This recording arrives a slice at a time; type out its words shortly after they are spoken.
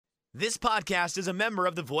This podcast is a member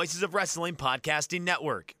of the Voices of Wrestling Podcasting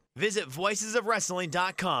Network. Visit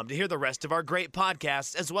voicesofwrestling.com to hear the rest of our great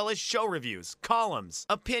podcasts, as well as show reviews, columns,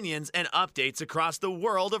 opinions, and updates across the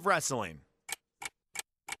world of wrestling.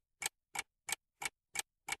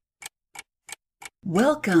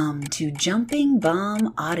 Welcome to Jumping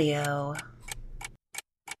Bomb Audio.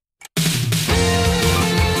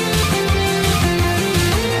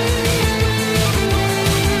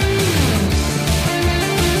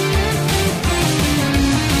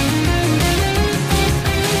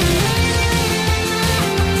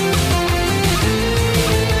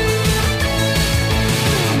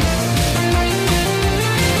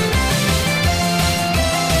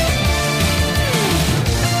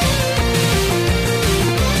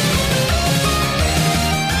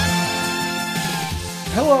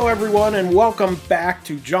 Hello, everyone, and welcome back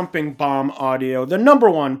to Jumping Bomb Audio, the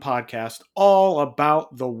 #1 podcast all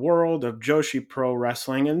about the world of Joshi Pro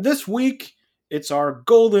Wrestling. And this week, it's our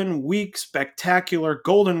Golden Week spectacular.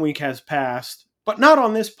 Golden Week has passed, but not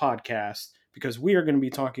on this podcast, because we are going to be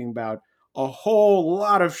talking about a whole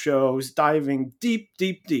lot of shows, diving deep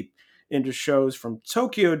into shows from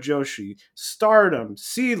Tokyo Joshi, Stardom,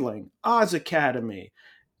 Seedling, Oz Academy,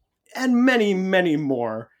 and many, many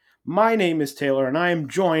more. My name is Taylor, and I am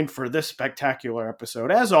joined for this spectacular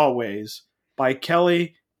episode, as always, by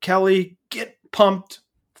Kelly. Kelly, get pumped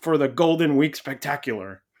for the Golden Week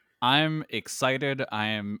Spectacular. I'm excited. I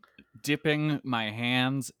am dipping my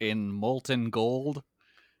hands in molten gold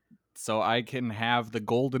so I can have the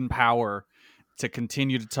golden power to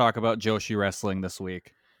continue to talk about Joshi wrestling this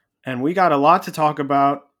week. And we got a lot to talk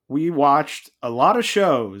about. We watched a lot of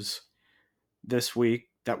shows this week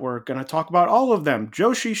that we're going to talk about, all of them.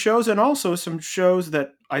 Joshi shows, and also some shows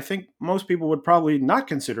that I think most people would probably not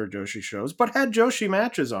consider Joshi shows, but had Joshi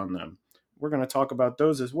matches on them. We're going to talk about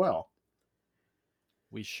those as well.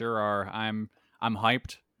 We sure are. I'm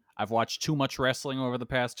hyped. I've watched too much wrestling over the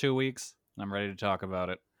past 2 weeks, and I'm ready to talk about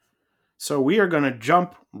it. So we are going to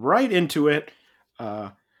jump right into it.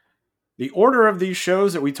 The order of these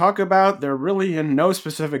shows that we talk about, they're really in no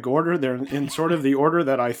specific order. They're in sort of the order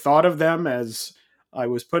that I thought of them as I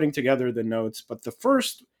was putting together the notes. But the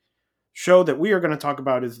first show that we are going to talk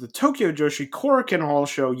about is the Tokyo Joshi Korakuen Hall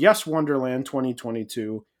show, Yes Wonderland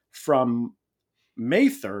 2022, from May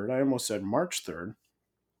 3rd, I almost said March 3rd,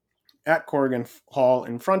 at Korakuen Hall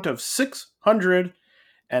in front of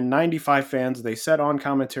 695 fans. They said on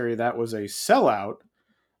commentary that was a sellout.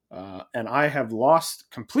 And I have lost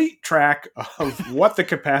complete track of what the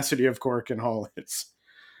capacity of Korakuen Hall is.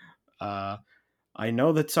 I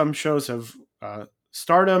know that some shows have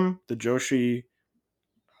Stardom, the Joshi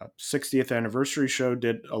 60th anniversary show,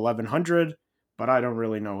 did 1,100, but I don't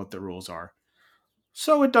really know what the rules are.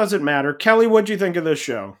 So it doesn't matter. Kelly, what'd you think of this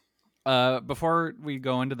show? Before we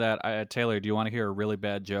go into that, Taylor, do you want to hear a really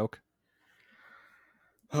bad joke?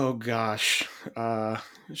 Oh, gosh.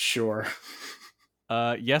 Sure.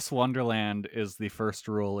 Yes, Wonderland is the first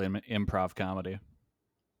rule in improv comedy.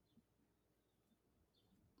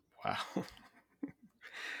 Wow.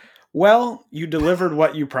 Well, you delivered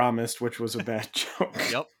what you promised, which was a bad joke.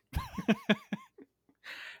 Yep.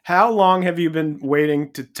 How long have you been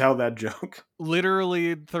waiting to tell that joke?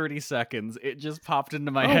 Literally 30 seconds. It just popped into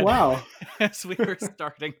my head. Wow. As we were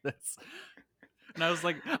starting this. And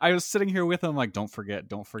I was sitting here with him like, don't forget.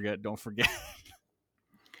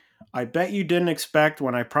 I bet you didn't expect,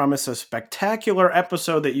 when I promised a spectacular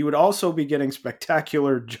episode, that you would also be getting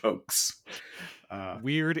spectacular jokes.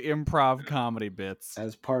 Weird improv comedy bits.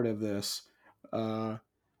 As part of this.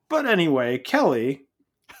 But anyway, Kelly,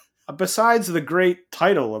 besides the great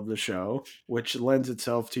title of the show, which lends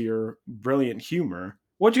itself to your brilliant humor,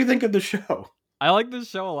 what do you think of the show? I like this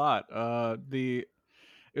show a lot. It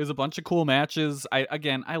was a bunch of cool matches.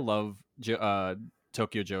 I love Tokyo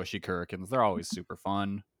Joshi Korakuens. They're always super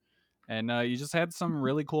fun. And you just had some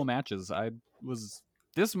really cool matches.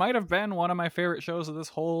 This might have been one of my favorite shows of this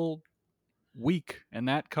whole week, and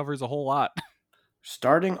that covers a whole lot.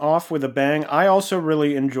 Starting off with a bang, I also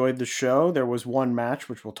really enjoyed the show. There was one match,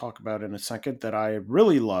 which we'll talk about in a second, that I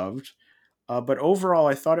really loved. But overall,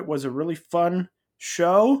 I thought it was a really fun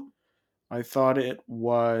show. I thought it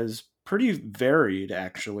was pretty varied,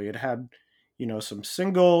 actually. It had, some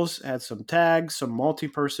singles, had some tags, some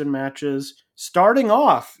multi-person matches. Starting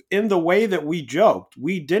off in the way that we joked.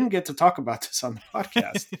 We didn't get to talk about this on the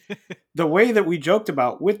podcast. The way that we joked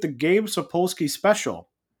about with the Gabe Sapolsky special.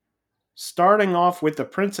 Starting off with the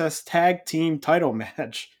Princess Tag Team title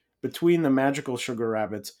match between the Magical Sugar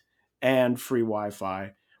Rabbits and Free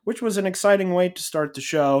Wi-Fi, which was an exciting way to start the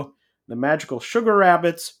show. The Magical Sugar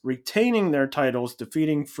Rabbits retaining their titles,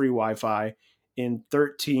 defeating Free Wi-Fi in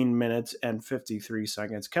 13 minutes and 53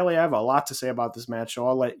 seconds. Kelly, I have a lot to say about this match, so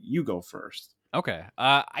I'll let you go first. Okay.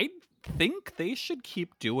 I think they should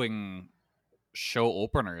keep doing show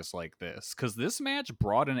openers like this, because this match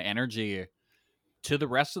brought an energy to the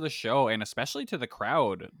rest of the show, and especially to the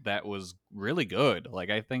crowd, that was really good. Like,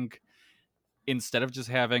 I think instead of just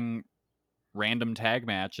having random tag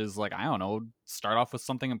matches, like, I don't know, start off with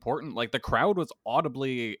something important. Like, the crowd was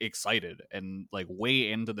audibly excited and like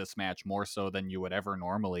way into this match, more so than you would ever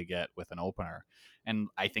normally get with an opener. And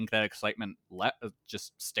I think that excitement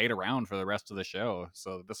just stayed around for the rest of the show.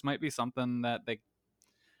 So this might be something that they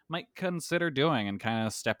might consider doing, and kind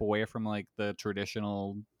of step away from like the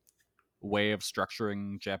traditional way of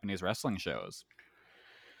structuring Japanese wrestling shows.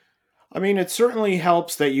 I mean, it certainly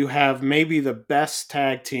helps that you have maybe the best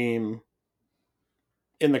tag team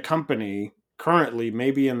in the company currently,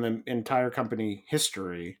 maybe in the entire company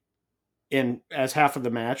history, in as half of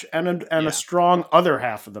the match, and a strong other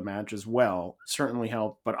half of the match as well certainly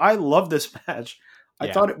helped. But I love this match.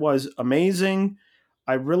 I thought it was amazing.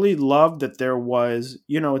 I really loved that there was,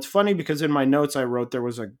 it's funny because in my notes I wrote there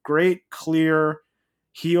was a great clear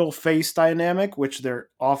heel face dynamic, which there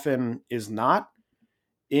often is not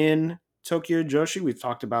in Tokyo Joshi. We've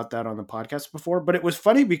talked about that on the podcast before, but it was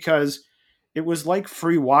funny because it was like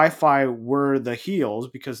Free Wi-Fi were the heels,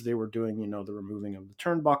 because they were doing, the removing of the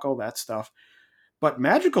turnbuckle, that stuff. But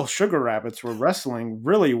Magical Sugar Rabbits were wrestling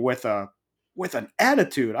really with an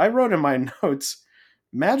attitude. I wrote in my notes,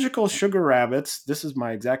 Magical Sugar Rabbits, this is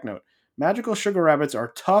my exact note, Magical Sugar Rabbits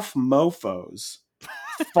are tough mofos.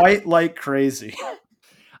 Fight like crazy.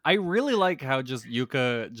 I really like how just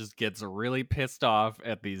Yuka just gets really pissed off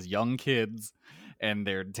at these young kids, and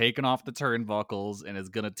they're taking off the turnbuckles, and is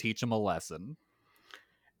gonna teach them a lesson.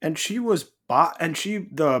 And she was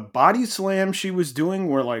the body slam she was doing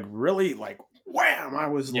were like really like wham. I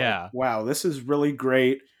was like, wow, this is really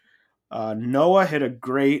great. Noah hit a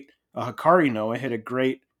great Hikari Noah hit a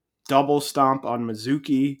great double stomp on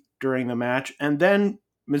Mizuki during the match, and then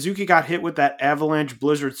Mizuki got hit with that avalanche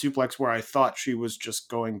blizzard suplex where I thought she was just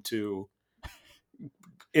going to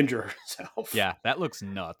injure herself. Yeah, that looks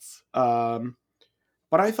nuts.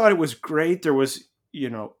 But I thought it was great. There was,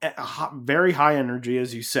 very high energy,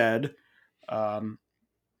 as you said. And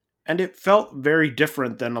it felt very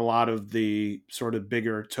different than a lot of the sort of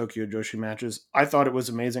bigger Tokyo Joshi matches. I thought it was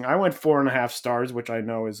amazing. I went 4.5 stars, which I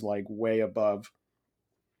know is like way above.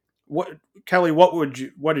 Kelly,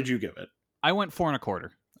 what did you give it? I went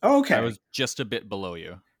 4.25. Oh, okay. I was just a bit below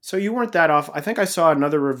you. So you weren't that off. I think I saw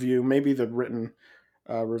another review, maybe the written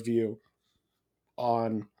review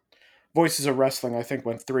on Voices of Wrestling, I think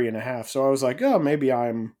went 3.5. So I was like, oh, maybe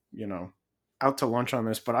I'm, out to lunch on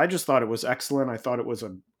this. But I just thought it was excellent. I thought it was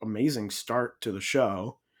an amazing start to the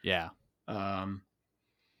show. Yeah. And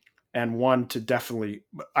one to definitely,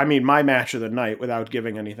 my match of the night, without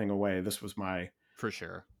giving anything away, this was my, for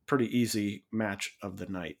sure, pretty easy match of the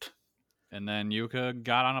night. And then Yuka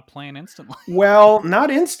got on a plane instantly. Well, not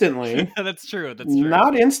instantly. That's true. That's true.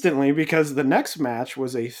 Not instantly, because the next match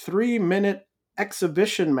was a 3-minute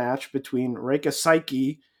exhibition match between Reika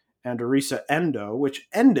Saiki and Arisa Endo, which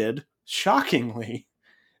ended, shockingly,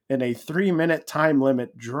 in a 3-minute time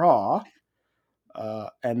limit draw.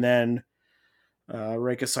 And then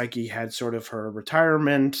Reika Saiki had sort of her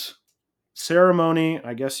retirement ceremony,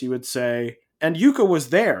 I guess you would say. And Yuka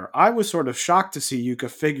was there. I was sort of shocked to see Yuka,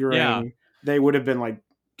 figuring they would have been like,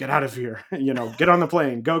 get out of here, get on the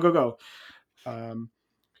plane, go, go, go.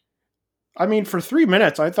 For 3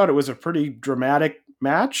 minutes, I thought it was a pretty dramatic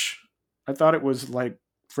match. I thought it was like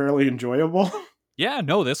fairly enjoyable. Yeah,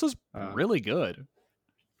 no, this was really good.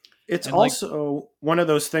 It's also one of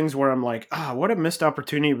those things where I'm like, what a missed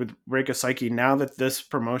opportunity with Reika Saiki now that this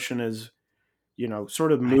promotion is,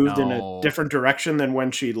 sort of moved in a different direction than when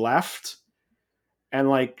she left. And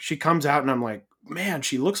like, she comes out and I'm like, man,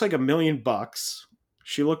 she looks like $1 million.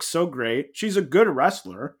 She looks so great. She's a good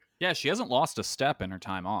wrestler. Yeah, she hasn't lost a step in her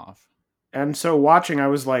time off. And so watching, I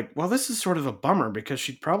was like, well, this is sort of a bummer, because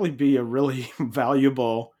she'd probably be a really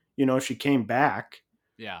valuable, if she came back.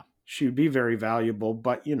 Yeah. She would be very valuable,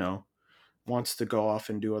 but, wants to go off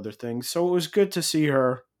and do other things. So it was good to see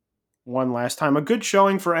her one last time. A good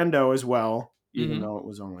showing for Endo as well, even though it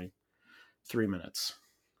was only 3 minutes.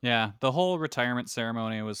 Yeah, the whole retirement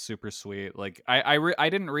ceremony was super sweet. Like, I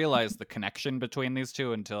didn't realize the connection between these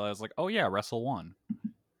two until I was like, oh yeah, Wrestle 1.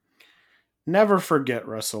 Never forget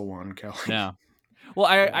Wrestle 1, Kelly. Yeah. Well,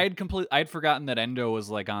 I'd forgotten that Endo was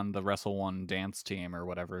like on the Wrestle 1 dance team or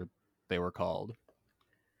whatever they were called.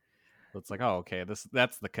 So it's like, oh, okay,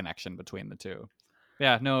 that's the connection between the two.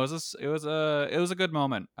 Yeah, no, it was a good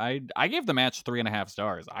moment. I gave the match 3.5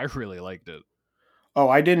 stars. I really liked it. Oh,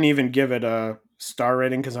 I didn't even give it a star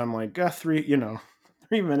rating because I'm like, 3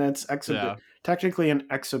 minutes Yeah. technically an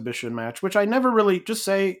exhibition match, which I never really just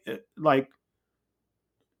say like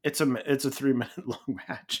it's a 3 minute long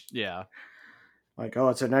match. Yeah. Like, oh,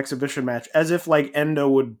 it's an exhibition match, as if like Endo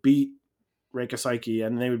would beat Reika Saiki,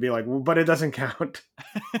 and they would be like, well, but it doesn't count.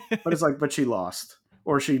 But it's like, but she lost,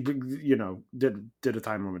 or she, did a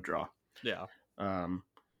time limit draw. Yeah. Um,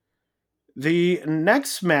 the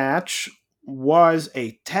next match was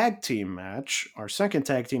a tag team match, our second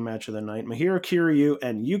tag team match of the night. Mahiro Kiryu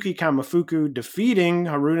and Yuki Kamifuku defeating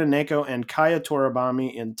Haruna Neko and Kaya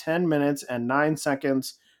Toribami in 10 minutes and 9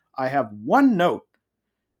 seconds. I have one note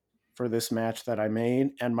for this match that I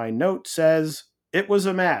made, and my note says it was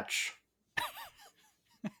a match.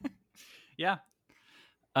 Yeah.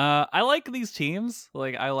 I like these teams.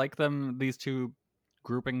 Like, I like them, these two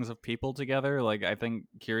groupings of people together. Like, I think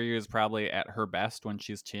Kiryu is probably at her best when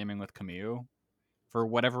she's teaming with Kamyu for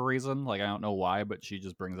whatever reason. Like, I don't know why, but she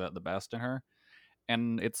just brings out the best in her.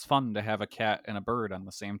 And it's fun to have a cat and a bird on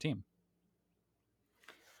the same team.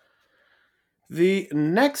 The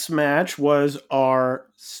next match was our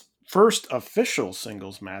first official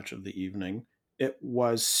singles match of the evening. It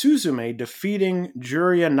was Suzume defeating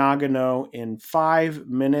Juria Nagano in 5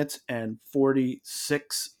 minutes and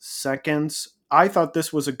 46 seconds. I thought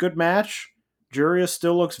this was a good match. Juria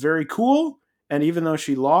still looks very cool, and even though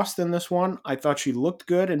she lost in this one, I thought she looked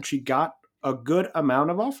good and she got a good amount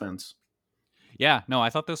of offense. Yeah, no, I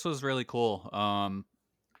thought this was really cool.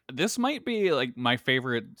 This might be like my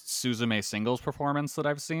favorite Suzume singles performance that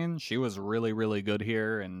I've seen. She was really, really good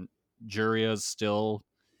here, and Juria's still.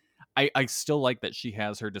 I still like that she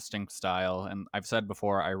has her distinct style, and I've said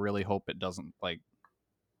before, I really hope it doesn't like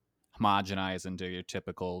homogenize into your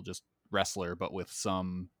typical just wrestler, but with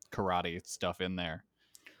some karate stuff in there.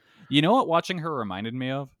 You know what watching her reminded me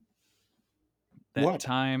of? That What?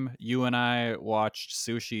 time you and I watched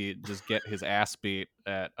Sushi just get his ass beat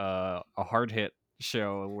at a hard hit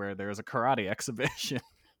show where there was a karate exhibition.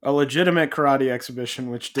 A legitimate karate exhibition,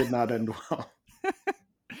 which did not end well.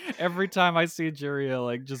 Every time I see Juria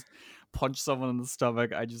like just punch someone in the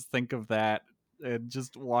stomach, I just think of that and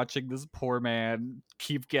just watching this poor man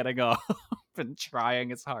keep getting up and trying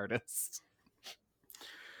his hardest.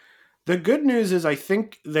 The good news is I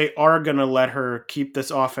think they are going to let her keep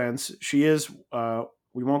this offense. She is,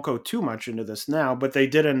 we won't go too much into this now, but they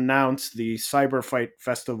did announce the Cyber Fight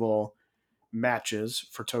Festival matches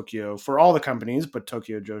for Tokyo, for all the companies, but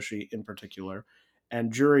Tokyo Joshi in particular.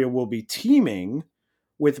 And Juria will be teaming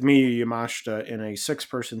with Miyu Yamashita in a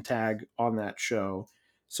 6-person tag on that show.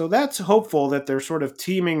 So that's hopeful that they're sort of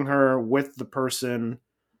teaming her with the person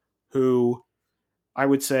who I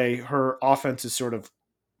would say her offense is sort of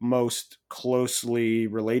most closely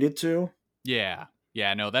related to, Yeah.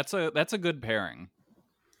 Yeah, no, that's a good pairing.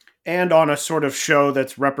 and on a sort of show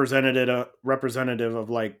that's representative of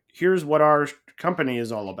like, here's what our company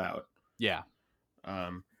is all about. Yeah.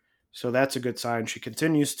 Um, so that's a good sign. She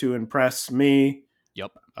continues to impress me.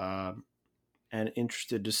 Yep. And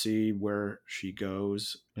interested to see where she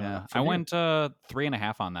goes. Yeah. I from here. went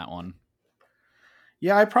 3.5 on that one.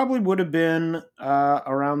 Yeah, I probably would have been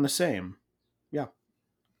around the same. Yeah.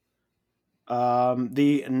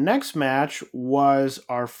 The next match was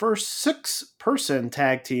our first 6-person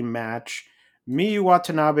tag team match. Miyu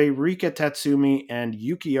Watanabe, Rika Tatsumi, and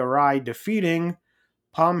Yuki Arai defeating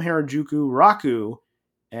Pam Harajuku Raku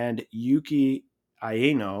and Yuki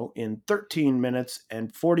Aeno in 13 minutes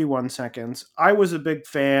and 41 seconds. I was a big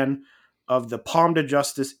fan of the Palm to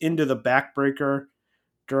Justice into the backbreaker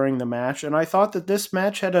during the match, and I thought that this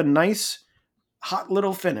match had a nice, hot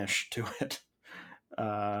little finish to it.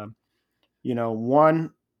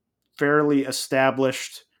 One fairly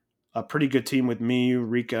established, a pretty good team with Miyu,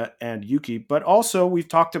 Rika, and Yuki. But also, we've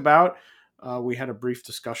talked about, we had a brief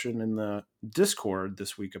discussion in the Discord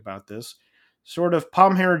this week about this. Sort of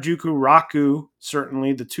Pam Harajuku, Raku,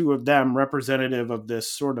 certainly the two of them representative of this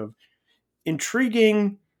sort of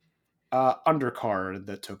intriguing undercard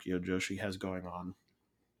that Tokyo Joshi has going on.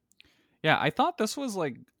 Yeah, I thought this was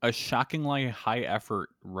like a shockingly high effort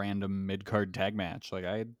random mid card tag match. Like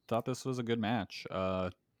I thought this was a good match.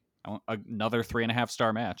 Another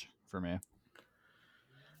 3.5-star match for me.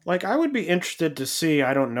 Like, I would be interested to see.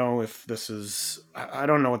 I don't know if I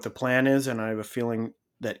don't know what the plan is, and I have a feeling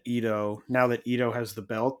that now that Ito has the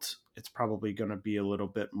belt, it's probably going to be a little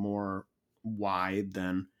bit more wide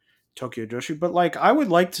than Tokyo Joshi. But, like, I would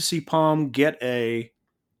like to see Palm get a,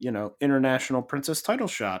 international princess title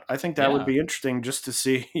shot. I think that would Yeah. be interesting just to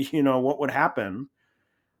see, what would happen.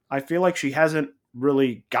 I feel like she hasn't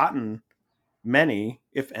really gotten many,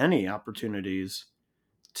 if any, opportunities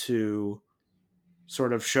to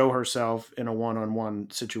sort of show herself in a one-on-one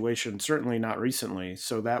situation, certainly not recently.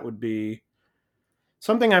 So that would be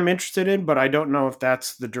something I'm interested in, but I don't know if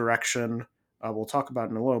that's the direction. We'll talk about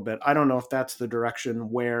it in a little bit. I don't know if that's the direction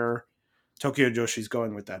where Tokyo Joshi's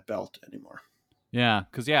going with that belt anymore. Yeah,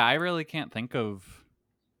 because I really can't think of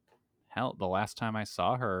the last time I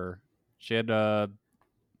saw her. She had has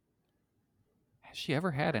she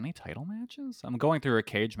ever had any title matches? I'm going through a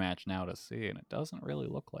cage match now to see, and it doesn't really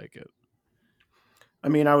look like it. I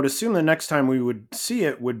mean, I would assume the next time we would see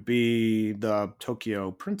it would be the Tokyo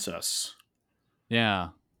Princess Yeah.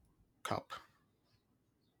 Cup.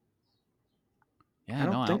 Yeah, I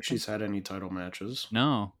don't no, I think don't she's think had so. any title matches.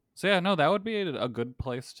 No. So yeah, no, that would be a good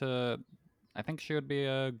place to. I think she would be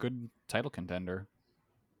a good title contender.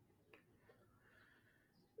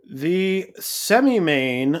 The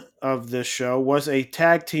semi-main of this show was a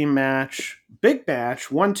tag team match, big match,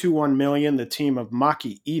 1-2-1 million, the team of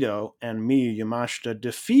Maki Ito and Miyu Yamashita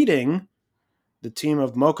defeating the team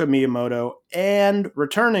of Moka Miyamoto and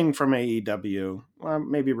returning from AEW. Well,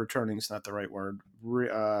 maybe returning is not the right word.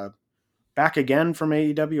 Back again from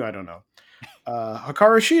AEW? I don't know.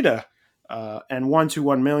 Hikaru Shida and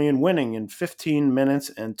 1-2-1 million winning in 15 minutes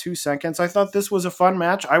and 2 seconds. I thought this was a fun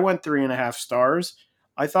match. I went 3.5 stars.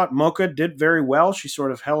 I thought Moka did very well. She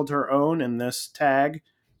sort of held her own in this tag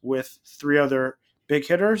with 3 other big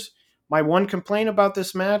hitters. My one complaint about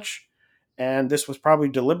this match, and this was probably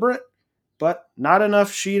deliberate, but not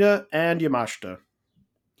enough Shida and Yamashita.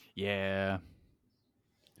 Yeah.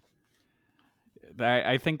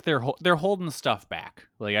 I think they're holding stuff back.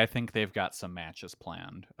 Like I think they've got some matches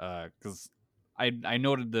planned. Because I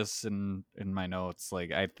noted this in my notes.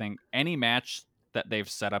 Like I think any match that they've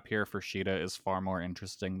set up here for Shida is far more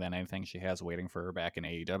interesting than anything she has waiting for her back in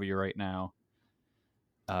AEW right now.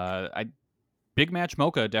 I Big Match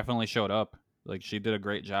Mocha definitely showed up. Like she did a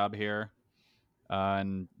great job here.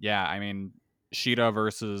 And yeah, I mean Shida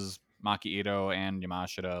versus Maki Ito and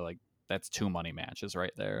Yamashita, like that's 2 money matches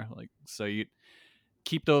right there. Like so you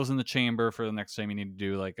keep those in the chamber for the next time you need to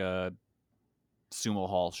do like a sumo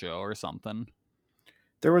hall show or something.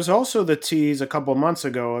 There was also the tease a couple months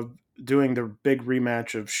ago of doing the big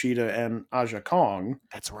rematch of Shida and Aja Kong.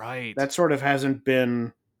 That's right. That sort of hasn't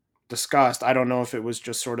been discussed. I don't know if it was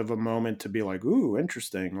just sort of a moment to be like, ooh,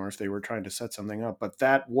 interesting, or if they were trying to set something up. But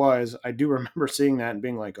I do remember seeing that and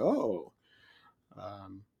being like, oh.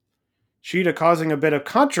 Shida causing a bit of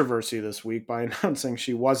controversy this week by announcing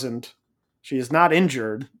she is not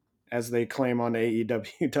injured, as they claim on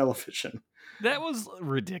AEW television. That was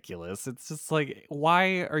ridiculous. It's just like,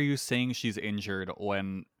 why are you saying she's injured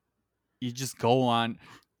when you just go on,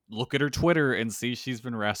 look at her Twitter and see she's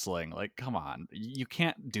been wrestling? Like, come on. You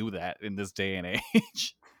can't do that in this day and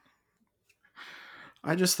age.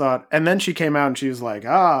 I just thought, and then she came out and she was like,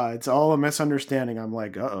 it's all a misunderstanding. I'm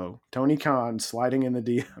like, uh-oh, Tony Khan sliding in the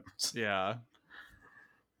DMs. Yeah.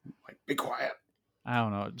 Like, be quiet. I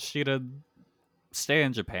don't know. Shida, stay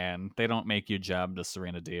in Japan. They don't make you job to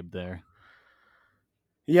Serena Deeb there.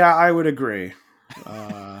 Yeah, I would agree.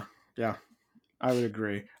 Yeah, I would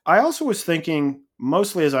agree. I also was thinking,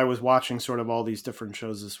 mostly as I was watching sort of all these different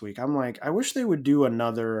shows this week, I'm like, I wish they would do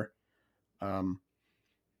another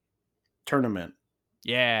tournament.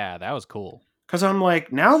 Yeah, that was cool. Because I'm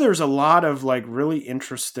like, now there's a lot of like really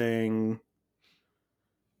interesting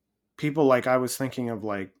people. Like I was thinking of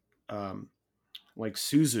like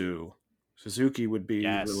Suzuki would be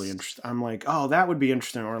really interesting. I'm like, oh, that would be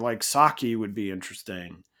interesting. Or like Saki would be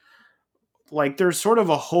interesting. Like there's sort of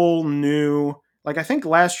a whole new, like I think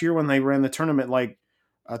last year when they ran the tournament, like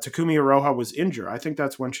Takumi Iroha was injured. I think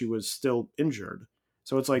that's when she was still injured.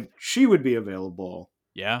 So it's like she would be available.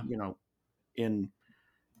 Yeah. In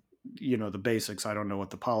the basics. I don't know what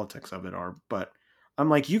the politics of it are, but I'm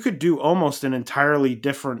like, you could do almost an entirely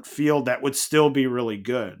different field that would still be really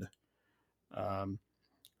good.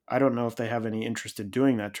 I don't know if they have any interest in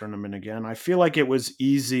doing that tournament again. I feel like it was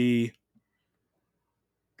easy,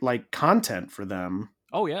 like content for them.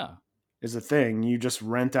 Oh yeah, is a thing. You just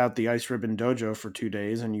rent out the Ice Ribbon Dojo for 2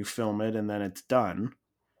 days and you film it and then it's done.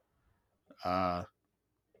 But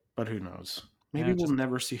who knows? Maybe we'll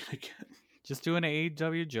never see it again. Just do an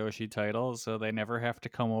AEW Joshi title so they never have to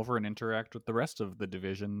come over and interact with the rest of the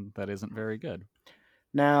division that isn't very good.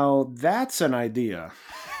 Now, that's an idea.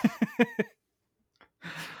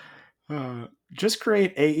 Just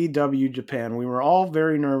create AEW Japan. We were all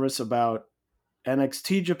very nervous about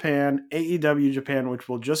NXT Japan, AEW Japan, which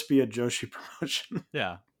will just be a Joshi promotion.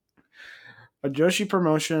 Yeah. A Joshi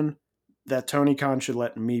promotion that Tony Khan should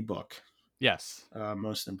let me book. Yes.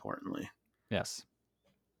 Most importantly. Yes.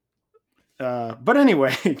 But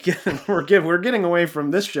anyway, we're getting away from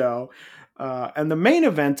this show. And the main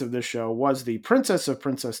event of this show was the Princess of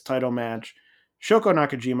Princess title match. Shoko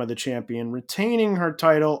Nakajima, the champion, retaining her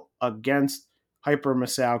title against Hyper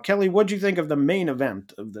Misao. Kelly, what'd you think of the main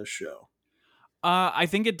event of this show? I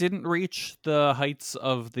think it didn't reach the heights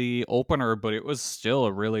of the opener, but it was still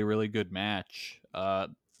a really, really good match. The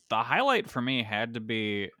highlight for me had to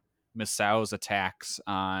be Misao's attacks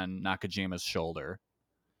on Nakajima's shoulder.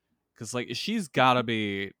 Because, like, she's got to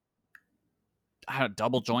be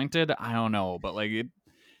double jointed. I don't know, but like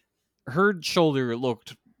her shoulder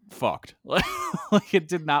looked fucked. Like it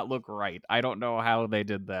did not look right. I don't know how they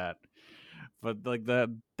did that, but like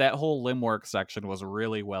that whole limb work section was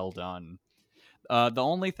really well done. The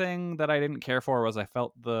only thing that I didn't care for was I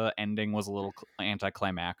felt the ending was a little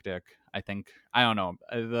anticlimactic. I don't know.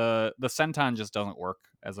 The senton just doesn't work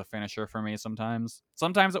as a finisher for me sometimes.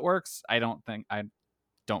 Sometimes it works. I don't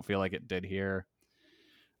feel like it did here.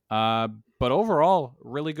 But overall,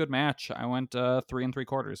 really good match. I went 3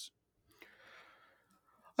 3/4.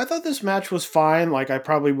 I thought this match was fine. Like, I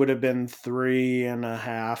probably would have been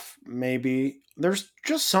 3.5, maybe. There's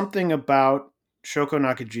just something about Shoko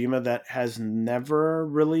Nakajima that has never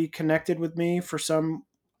really connected with me for some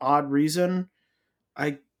odd reason.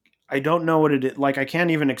 I I don't know what it is. Like, I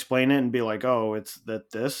can't even explain it and be like, oh, it's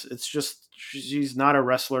that this. It's just she's not a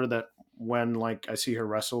wrestler that when like I see her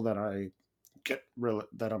wrestle that I get really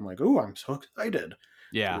that I'm like, oh, I'm so excited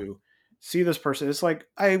Yeah. to see this person. It's like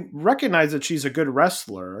I recognize that she's a good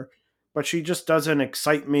wrestler, but she just doesn't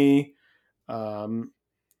excite me. Um,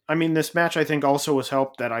 I mean, this match I think also was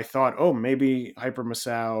helped that I thought, oh, maybe Hyper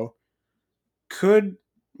Misao could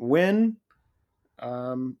win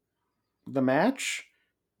um, the match.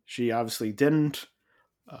 She obviously didn't.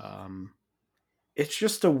 Um, it's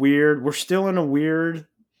just a weird. We're still in a weird.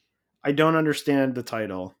 I don't understand the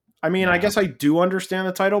title. I mean, I Yeah. guess I do understand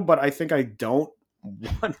the title, but I think I don't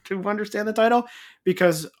want to understand the title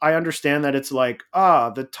because I understand that it's like,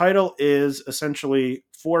 the title is essentially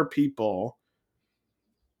for people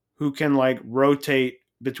who can like rotate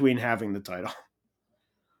between having the title.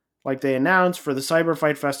 Like they announced for the Cyber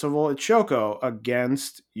Fight Festival, it's Shoko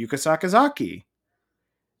against Yuka Sakazaki.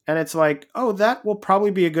 And it's like, oh, that will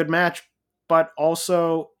probably be a good match, but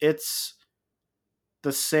also it's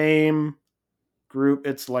the same group.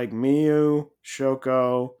 It's like Miyu,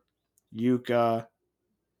 Shoko, Yuka,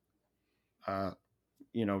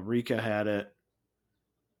 Rika had it.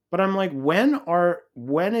 But I'm like,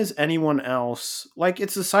 when is anyone else like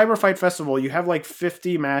it's the Cyber Fight Festival, you have like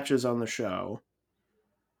 50 matches on the show.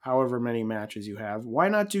 However many matches you have. Why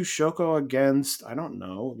not do Shoko against, I don't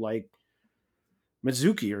know, like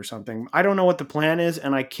Mizuki or something? I don't know what the plan is,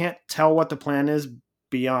 and I can't tell what the plan is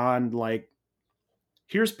beyond like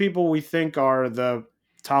here's people we think are the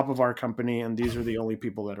top of our company, and these are the only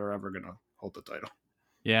people that are ever gonna hold the title.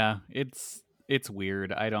 Yeah, it's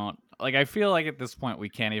weird. I feel like at this point we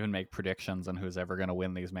can't even make predictions on who's ever going to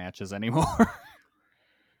win these matches anymore.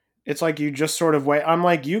 It's like you just sort of wait. I'm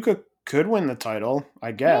like, Yuka could win the title, I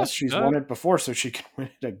Yeah, guess. she She's could. won it before, so she can win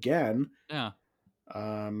it again. Yeah.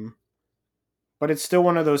 But it's still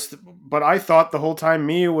one of those. But I thought the whole time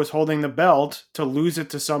Miyu was holding the belt to lose it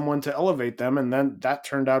to someone to elevate them, and then that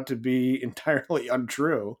turned out to be entirely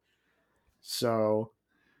untrue. So,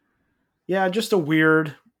 yeah, just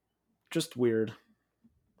weird.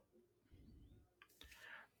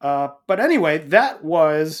 But anyway, that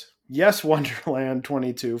was Yes Wonderland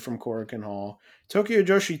 22 from Korakuen Hall. Tokyo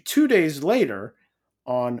Joshi 2 days later,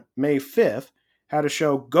 on May 5th, had a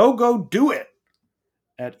show Go Go Do It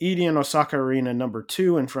at Edion Osaka Arena number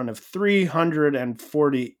 2 in front of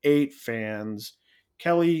 348 fans.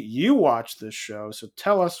 Kelly, you watched this show, so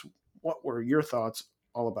tell us what were your thoughts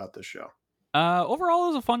all about this show? Overall, it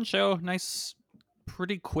was a fun show. Nice,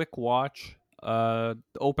 pretty quick watch. The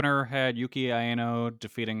opener had Yuki Aino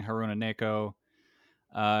defeating Haruna Neko.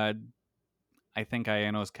 I think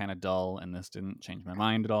Aino is kind of dull, and this didn't change my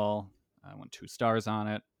mind at all. I went 2 stars on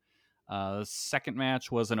it. The second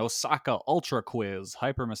match was an Osaka Ultra Quiz.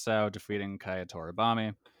 Hyper Misao defeating Kaya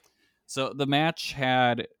Toribami. So the match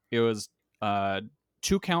it was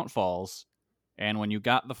 2 count falls, and when you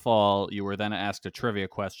got the fall, you were then asked a trivia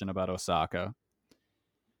question about Osaka.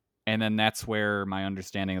 And then that's where my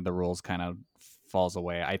understanding of the rules kind of falls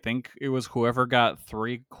away. I think it was whoever got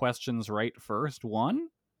 3 questions right first won.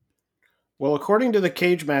 Well, according to the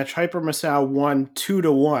cage match, Hyper Misao won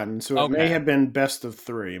 2-1, so it may have been best of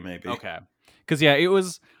 3, maybe. Okay. Because, yeah, it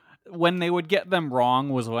was when they would get them wrong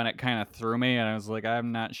was when it kind of threw me, and I was like,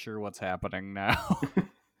 I'm not sure what's happening now.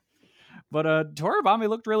 But Toribami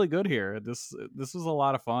looked really good here. This was a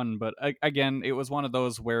lot of fun, but again, it was one of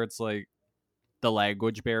those where it's like the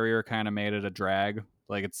language barrier kind of made it a drag.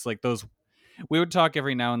 Like it's like those we would talk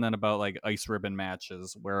every now and then about like ice ribbon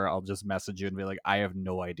matches where I'll just message you and be like, I have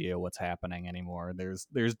no idea what's happening anymore.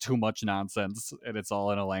 There's too much nonsense and it's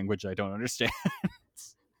all in a language I don't understand.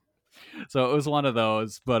 So it was one of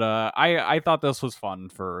those, but I thought this was fun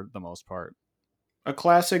for the most part. A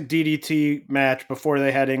classic DDT match before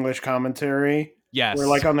they had English commentary. Yes. Where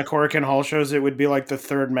like on the Cork and Hall shows, it would be like the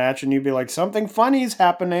third match, and you'd be like, something funny's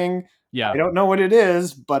happening. Yeah. I don't know what it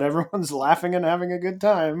is, but everyone's laughing and having a good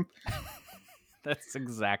time. That's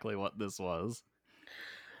exactly what this was.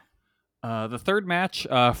 The third match,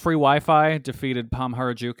 Free Wi-Fi defeated Pam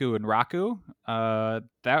Harajuku and Raku.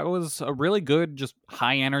 That was a really good, just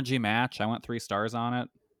high-energy match. I went 3 stars on it.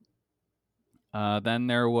 Then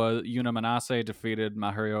there was Yuna Manase defeated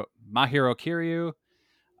Mahiro Kiryu.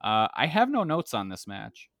 I have no notes on this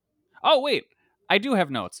match. Oh, wait. I do have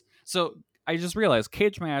notes. So I just realized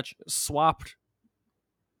Cage Match swapped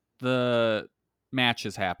the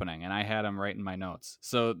matches happening, and I had them right in my notes.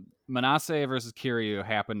 So Manase versus Kiryu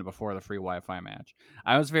happened before the Free Wi-Fi match.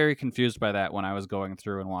 I was very confused by that when I was going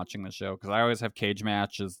through and watching the show, because I always have Cage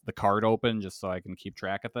Matches, the card open, just so I can keep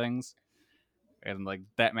track of things. And like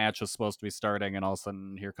that match was supposed to be starting, and all of a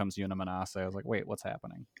sudden here comes Yuna Manase. I was like, wait, what's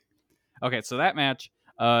happening? Okay, so that match,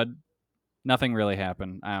 nothing really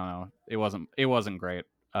happened. I don't know. It wasn't great.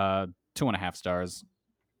 2.5 stars.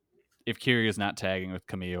 If Kiryu's not tagging with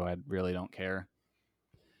Kamiyu, I really don't care.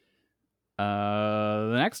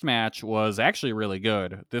 The next match was actually really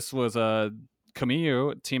good. This was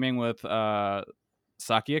Kamiyu teaming with Saki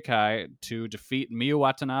Akai to defeat Miyu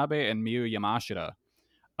Watanabe and Miyu Yamashita.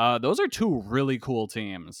 Those are 2 really cool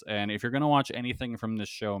teams, and if you're going to watch anything from this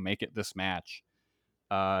show, make it this match.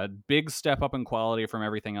 Big step up in quality from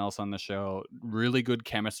everything else on the show. Really good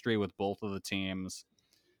chemistry with both of the teams.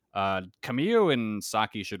 Kamiyu and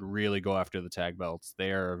Saki should really go after the tag belts. They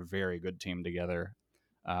are a very good team together.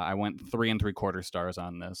 I went 3 3/4 stars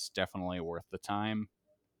on this. Definitely worth the time.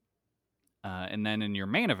 And then in your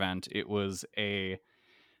main event, it was a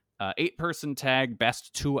 8-person tag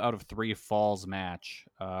best 2 out of 3 falls match,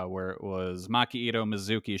 where it was Maki Ito,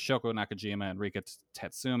 Mizuki, Shoko Nakajima, and Rika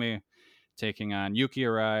Tatsumi taking on Yuki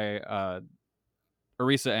Arai,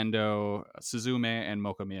 Arisa Endo, Suzume, and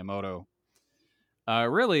Moka Miyamoto.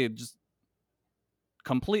 Really just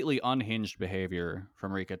completely unhinged behavior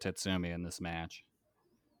from Rika Tatsumi in this match.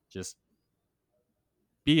 Just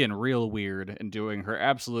being real weird and doing her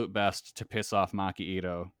absolute best to piss off Maki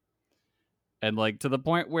Ito. And like to the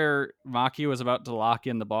point where Maki was about to lock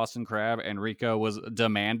in the Boston Crab and Rika was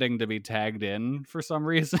demanding to be tagged in for some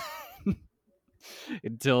reason.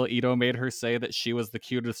 Until Ito made her say that she was the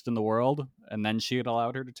cutest in the world, and then she had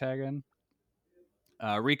allowed her to tag in.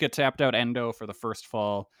 Rika tapped out Endo for the first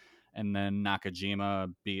fall, and then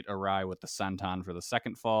Nakajima beat Arai with the senton for the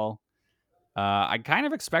second fall. I kind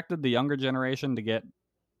of expected the younger generation to get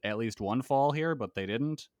at least 1 fall here, but they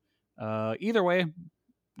didn't. Either way,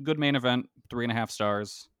 good main event, 3.5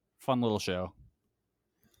 stars. Fun little show.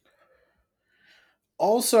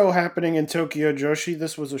 Also happening in Tokyo Joshi,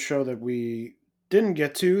 this was a show that we didn't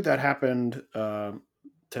get to that happened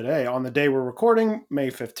today. On the day we're recording, May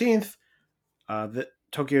 15th, the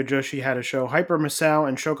Tokyo Joshi had a show. Hyper Misao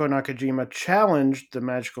and Shoko Nakajima challenged the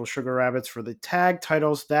Magical Sugar Rabbits for the tag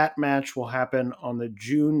titles. That match will happen on the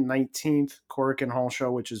June 19th Korakuen Hall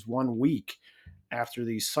show, which is 1 week after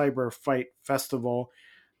the Cyber Fight Festival.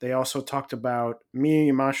 They also talked about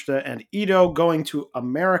Miyu Yamashita and Ito going to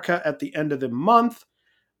America at the end of the month.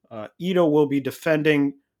 Ito will be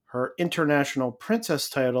defending her International Princess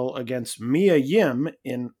title against Mia Yim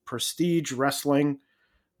in Prestige Wrestling.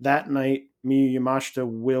 That night, Miyu Yamashita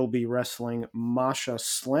will be wrestling Masha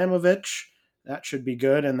Slamovich. That should be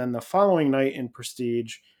good. And then the following night in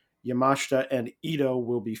Prestige, Yamashita and Ito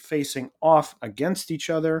will be facing off against each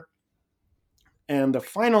other. And the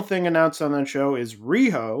final thing announced on that show is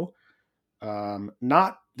Riho.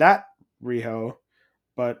 Not that Riho,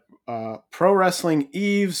 but Pro Wrestling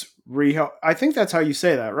Eve's Riho. I think that's how you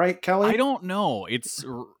say that, right, Kelly? I don't know. It's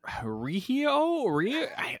Rihio?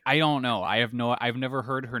 I don't know. I've never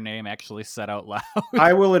heard her name actually said out loud.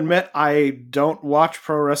 I will admit I don't watch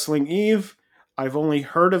Pro Wrestling Eve. I've only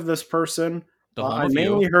heard of this person. I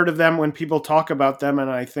mainly heard of them when people talk about them, and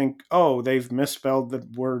I think, oh, they've misspelled the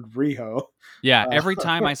word Riho. Yeah, every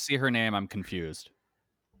time I see her name, I'm confused.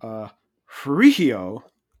 Rihio?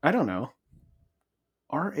 I don't know.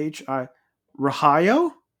 R-H-I...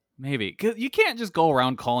 Rahio? Maybe. 'Cause you can't just go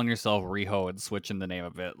around calling yourself Riho and switching the name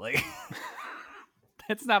of it. Like,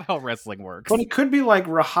 that's not how wrestling works. But it could be like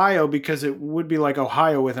Rahio because it would be like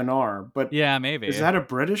Ohio with an R. But yeah, maybe. Is that a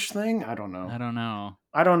British thing? I don't know. I don't know.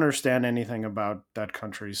 I don't understand anything about that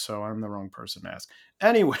country, so I'm the wrong person to ask.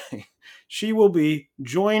 Anyway, she will be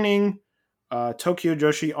joining Tokyo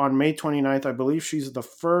Joshi on May 29th. I believe she's the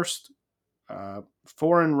first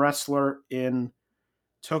foreign wrestler in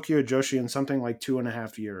Tokyo Joshi in something like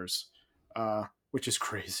 2.5 years, which is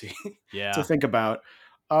crazy to Yeah. think about.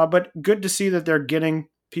 But good to see that they're getting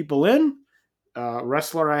people in.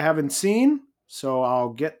 Wrestler I haven't seen, so I'll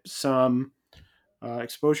get some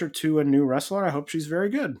exposure to a new wrestler. I hope she's very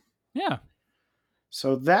good. Yeah.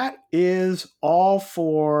 So that is all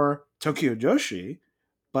for Tokyo Joshi.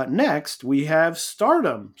 But next we have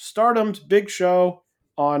Stardom. Stardom's big show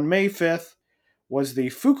on May 5th was the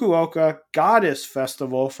Fukuoka Goddess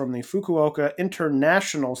Festival from the Fukuoka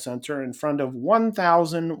International Center in front of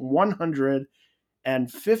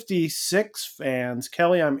 1,156 fans.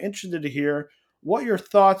 Kelly, I'm interested to hear what your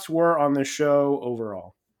thoughts were on the show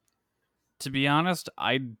overall. To be honest,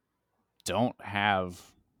 I don't have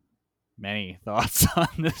many thoughts on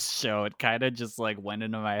this show. It kind of just like went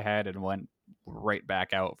into my head and went right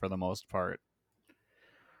back out for the most part.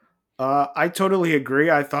 I totally agree.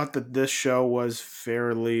 I thought that this show was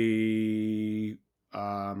fairly,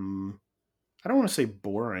 I don't want to say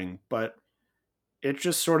boring, but it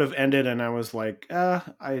just sort of ended, and I was like,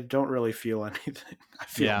 I don't really feel anything. I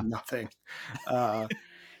feel Yeah. nothing.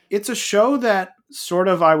 It's a show that sort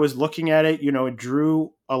of, I was looking at it, it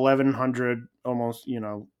drew 1,100, almost,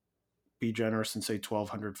 be generous and say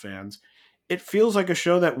 1,200 fans. It feels like a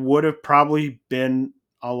show that would have probably been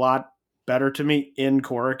a lot better to me in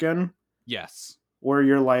Korakuen, Yes. where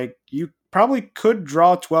you're like, you probably could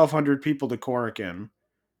draw 1,200 people to Korakuen.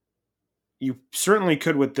 You certainly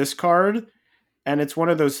could with this card. And it's one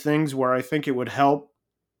of those things where I think it would help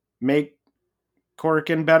make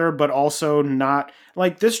Korakuen better, but also not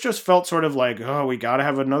like this. Just felt sort of like, oh, we got to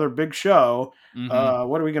have another big show. Mm-hmm.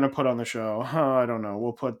 What are we going to put on the show? I don't know.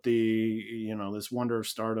 We'll put this Wonder of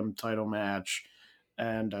Stardom title match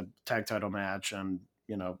and a tag title match and,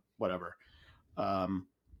 whatever.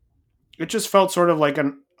 It just felt sort of like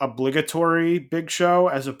an obligatory big show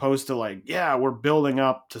as opposed to like, yeah, we're building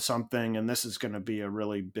up to something and this is going to be a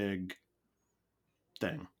really big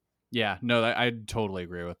thing. Yeah. No, I totally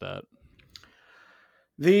agree with that.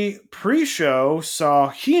 The pre-show saw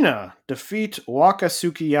Hina defeat Waka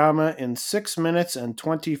Tsukiyama in 6 minutes and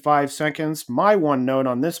 25 seconds. My one note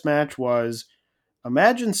on this match was,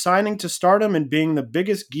 imagine signing to Stardom and being the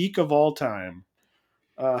biggest geek of all time.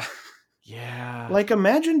 Yeah. Like,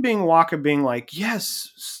 imagine being Waka being like,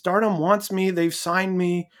 yes, Stardom wants me. They've signed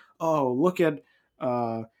me. Oh, look at,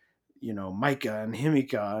 Micah and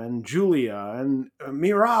Himika and Julia and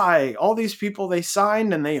Mirai. All these people they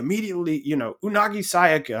signed and they immediately, Unagi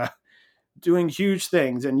Sayaka doing huge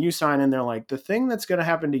things. And you sign and they're like, the thing that's going to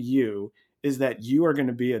happen to you is that you are going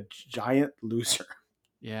to be a giant loser.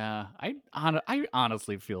 Yeah. I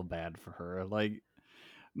honestly feel bad for her. Like,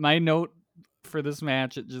 my note for this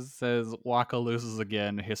match, it just says Waka loses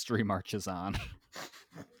again, history marches on.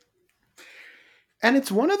 And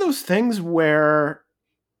it's one of those things where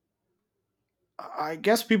I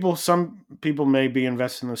guess some people may be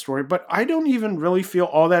invested in the story, but I don't even really feel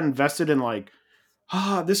all that invested in like,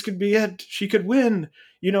 this could be it. She could win.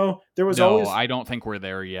 There was No, always. I don't think we're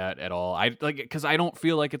there yet at all. I like because I don't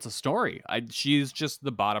feel like it's a story. She's just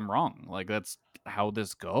the bottom rung. Like that's how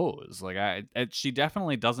this goes. Like she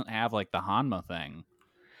definitely doesn't have like the Hanma thing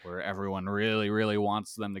where everyone really, really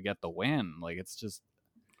wants them to get the win. Like it's just.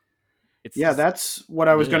 Yeah, that's what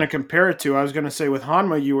I was going to Bleh. compare it to. I was going to say with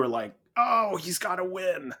Hanma, you were like, oh, he's got to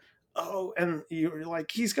win. Oh, and you were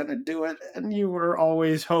like, he's going to do it. And you were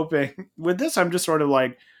always hoping. With this, I'm just sort of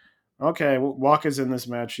like, okay, Waka's in this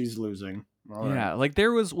match. She's losing. All Yeah, right. like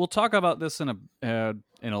we'll talk about this in a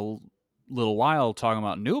little while talking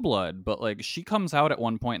about New Blood, but like she comes out at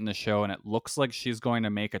one point in the show and it looks like she's going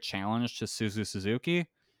to make a challenge to Suzu Suzuki,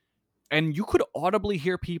 and you could audibly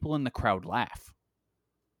hear people in the crowd laugh.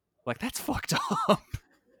 Like that's fucked up.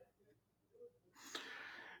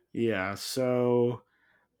 Yeah, so,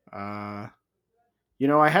 I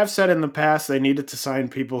have said in the past they needed to sign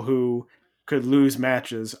people who could lose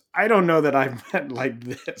matches. I don't know that I've meant like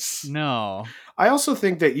this. No. I also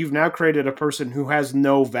think that you've now created a person who has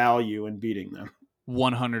no value in beating them.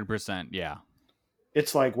 100%, yeah.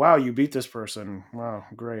 It's like, wow, you beat this person. Wow,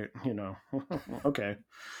 great. Okay.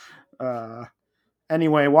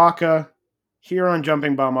 Anyway, Waka, here on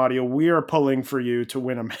Jumping Bomb Audio, we are pulling for you to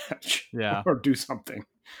win a match Yeah. or do something.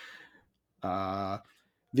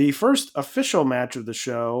 The first official match of the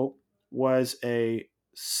show was a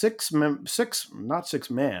not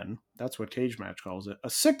six man, that's what Cage Match calls it, a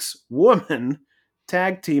 6-woman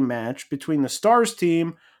tag team match between the Stars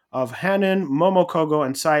team of Hanan, Momokogo,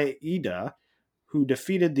 and Saida, who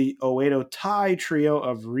defeated the Oedo Tai trio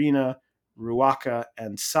of Rina, Ruaka,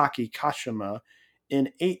 and Saki Kashima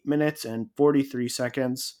in 8 minutes and 43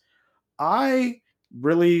 seconds. I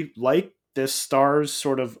really like this Stars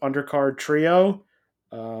sort of undercard trio.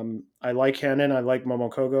 I like Hanan, I like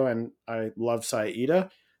Momokogo, and I love Saida.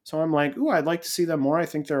 So I'm like, ooh, I'd like to see them more. I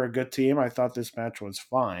think they're a good team. I thought this match was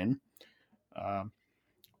fine.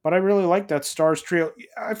 But I really like that Stars trio.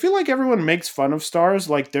 I feel like everyone makes fun of Stars,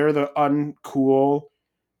 like they're the uncool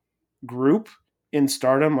group in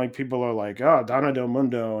Stardom. Like people are like, oh, Donna Del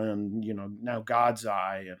Mundo, and now God's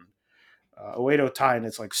Eye and Oedo Tai, and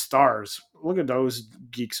it's like Stars. Look at those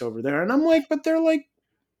geeks over there, and I'm like, but they're like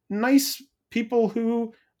nice people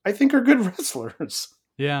who I think are good wrestlers.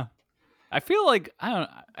 Yeah. I feel like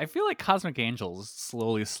I feel like Cosmic Angels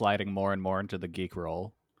slowly sliding more and more into the geek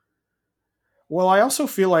role. Well, I also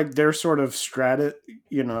feel like they're sort of I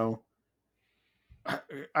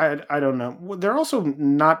don't know. Well, there are also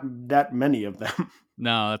not that many of them.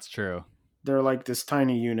 No, that's true. They're like this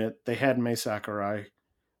tiny unit. They had Mei Sakurai,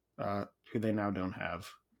 who they now don't have.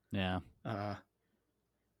 Yeah.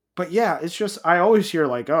 But yeah, it's just I always hear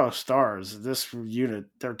like, oh, Stars, this unit,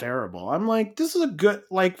 they're terrible. I'm like, this is a good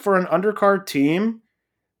like for an undercard team,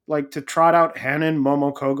 like to trot out Hanan,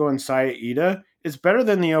 Momokogo, and Saida. It's better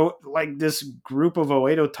than the like this group of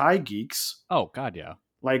Oedo Tai geeks. Oh God, yeah.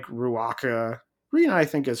 Like Ruaka. Rina, I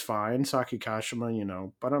think, is fine. Saki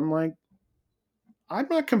Kashima, but I'm like, I'm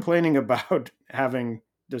not complaining about having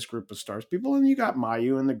this group of Stars people. And you got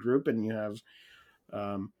Mayu in the group, and you have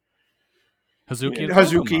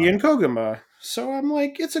Hazuki and Koguma. So I'm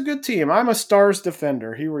like, it's a good team. I'm a Stars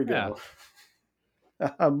defender. Here we go.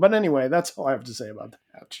 But anyway, that's all I have to say about the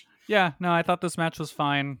match. Yeah, no, I thought this match was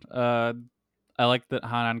fine. I like that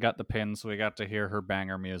Hanan got the pin, so we got to hear her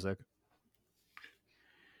banger music.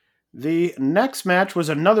 The next match was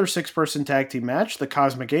another 6-person tag team match. The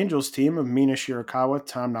Cosmic Angels team of Mina Shirakawa,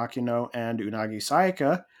 Tam Nakino, and Unagi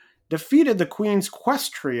Sayaka defeated the Queen's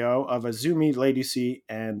Quest trio of Azumi, Lady C,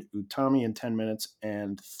 and Utami in 10 minutes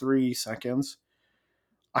and 3 seconds.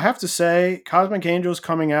 I have to say, Cosmic Angels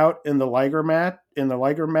coming out in the Liger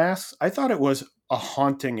mask, I thought it was a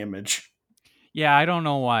haunting image. Yeah, I don't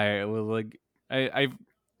know why. It was like I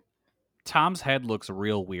Tom's head looks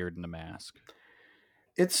real weird in the mask.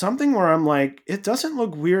 It's something where I'm like, it doesn't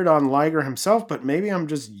look weird on Liger himself, but maybe I'm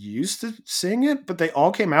just used to seeing it. But they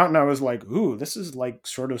all came out and I was like, ooh, this is like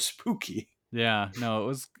sort of spooky. Yeah,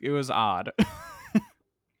 no, it was odd.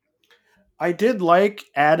 I did like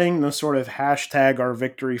adding the sort of hashtag our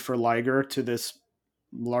victory for Liger to this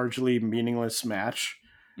largely meaningless match.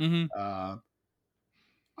 Mm-hmm.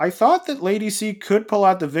 I thought that Lady C could pull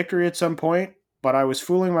out the victory at some point, but I was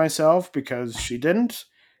fooling myself because she didn't.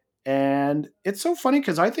 And it's so funny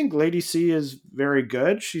because I think Lady C is very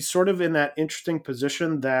good. She's sort of in that interesting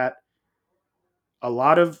position that a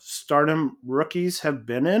lot of Stardom rookies have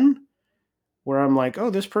been in, where I'm like,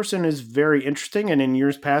 oh, this person is very interesting. And in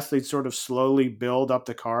years past, they'd sort of slowly build up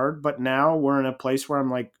the card. But now we're in a place where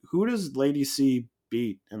I'm like, who does Lady C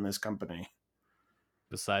beat in this company?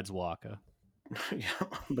 Besides Waka.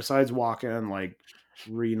 Besides Waka and like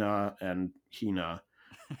Rina and Hina.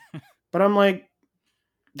 But I'm like,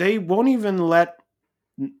 they won't even let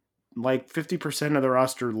like 50% of the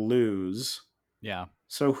roster lose. Yeah.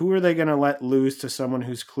 So who are they going to let lose to someone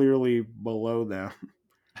who's clearly below them?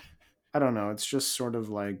 I don't know. It's just sort of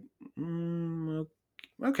like,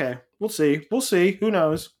 okay, we'll see. We'll see. Who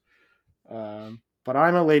knows? But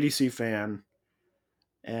I'm a Lady C fan,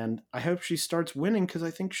 and I hope she starts winning because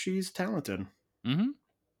I think she's talented. Mm-hmm.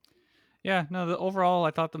 Yeah, no, overall,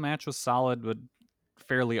 I thought the match was solid, but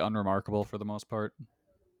fairly unremarkable for the most part.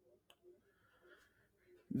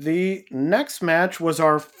 The next match was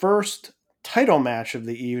our first title match of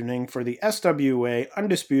the evening for the SWA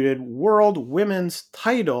Undisputed World Women's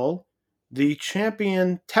title. The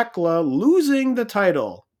champion Tekla losing the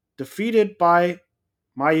title, defeated by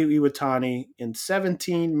Mayu Iwatani in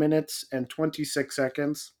 17 minutes and 26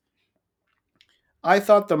 seconds. I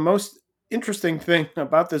thought the most interesting thing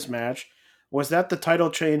about this match was that the title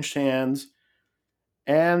changed hands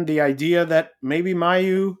and the idea that maybe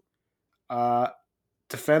Mayu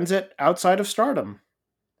defends it outside of Stardom.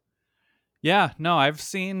 Yeah, no, I've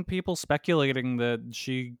seen people speculating that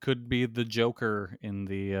she could be the Joker in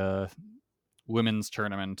the women's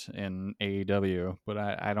tournament in AEW, but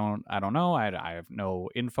I don't know. I have no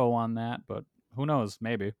info on that, but who knows?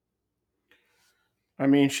 Maybe. I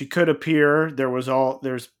mean, she could appear. There's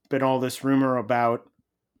been all this rumor about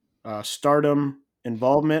Stardom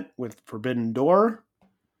involvement with Forbidden Door,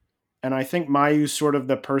 and I think Mayu's sort of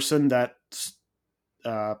the person that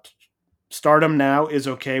Stardom now is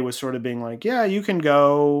okay with sort of being like, yeah, you can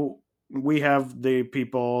go. We have the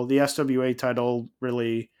people. The SWA title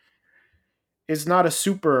really is not a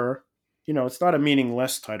super, it's not a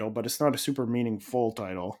meaningless title, but it's not a super meaningful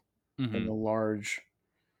title in the large,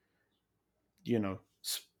 you know,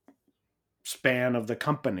 span of the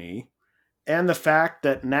company. And the fact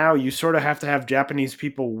that now you sort of have to have Japanese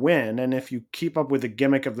people win. And if you keep up with the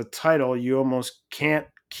gimmick of the title, you almost can't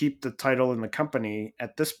keep the title in the company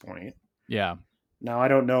at this point. Yeah. Now, I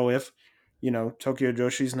don't know if, Tokyo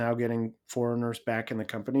Joshi's now getting foreigners back in the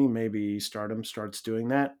company. Maybe Stardom starts doing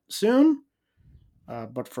that soon.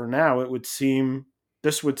 But for now,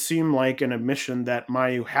 this would seem like an admission that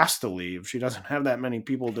Mayu has to leave. She doesn't have that many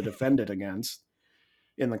people to defend it against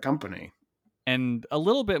in the company. And a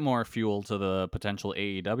little bit more fuel to the potential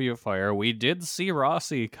AEW fire. We did see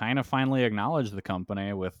Rossi kind of finally acknowledge the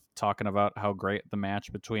company with talking about how great the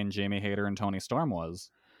match between Jamie Hayter and Tony Storm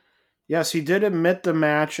was. Yes, he did admit the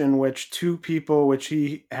match in which two people which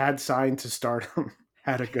he had signed to Stardom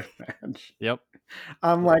had a good match. Yep.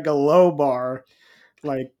 I'm like a low bar,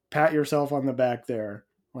 like pat yourself on the back there.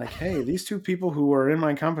 Like, hey, these two people who were in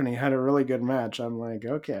my company had a really good match. I'm like,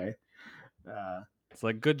 okay. It's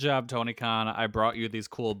like, good job, Tony Khan. I brought you these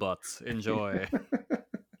cool butts. Enjoy.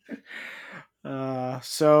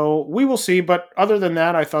 So we will see. But other than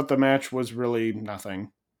that, I thought the match was really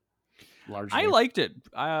nothing. Largely. I liked it.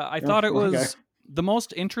 I thought it was okay. the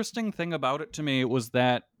most interesting thing about it to me was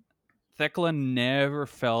that Thekla never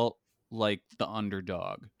felt like the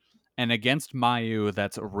underdog. And against Mayu,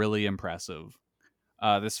 that's really impressive.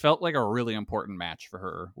 This felt like a really important match for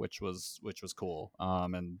her, which was cool.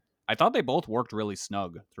 And I thought they both worked really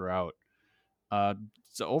snug throughout.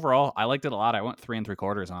 So overall, I liked it a lot. I went 3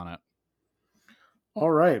 3/4 on it.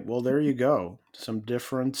 All right. Well, there you go. Some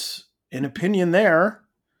difference in opinion there.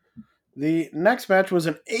 The next match was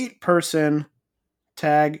an 8-person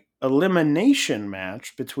tag elimination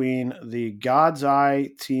match between the God's Eye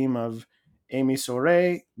team of Amy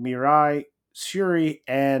Sourei, Mirai, Shuri,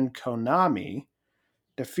 and Konami,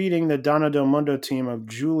 defeating the Donna Del Mundo team of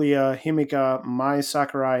Julia, Himika, Mai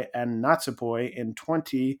Sakurai, and Natsupoi in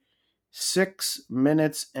 26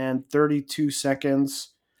 minutes and 32 seconds.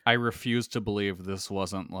 I refuse to believe this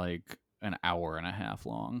wasn't like an hour and a half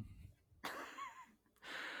long.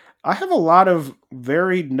 I have a lot of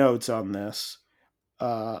varied notes on this.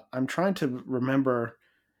 I'm trying to remember.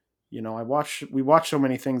 We watch so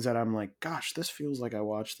many things that I'm like, gosh, this feels like I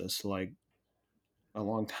watched this like a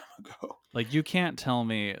long time ago. Like, you can't tell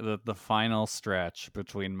me that the final stretch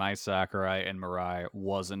between Mai Sakurai and Mirai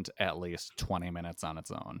wasn't at least 20 minutes on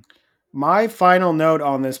its own. My final note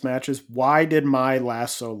on this match is, why did Mai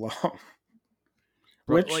last so long?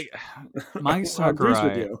 Bro, Which like, Mai agrees with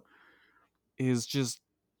Sakurai you. is just,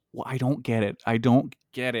 well, I don't get it. I don't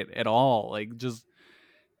get it at all. Like, just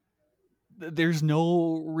there's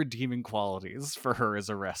no redeeming qualities for her as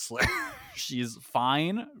a wrestler. She's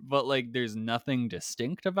fine, but like there's nothing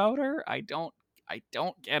distinct about her. I don't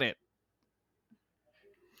get it.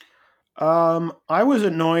 I was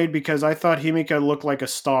annoyed because I thought Himika looked like a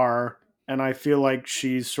star, and I feel like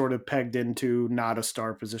she's sort of pegged into not a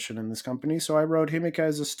star position in this company. So I wrote Himika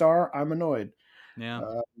as a star. I'm annoyed. Yeah.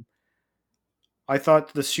 I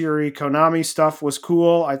thought the Shuri Konami stuff was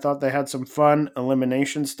cool. I thought they had some fun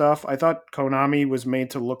elimination stuff. I thought Konami was made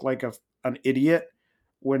to look like an idiot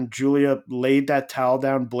when Julia laid that towel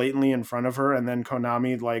down blatantly in front of her, and then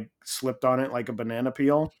Konami like slipped on it like a banana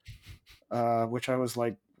peel, which I was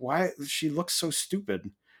like, why? She looks so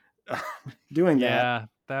stupid doing that. Yeah,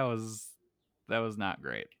 that was not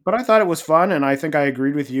great. But I thought it was fun, and I think I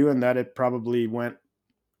agreed with you in that it probably went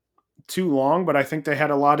too long, but I think they had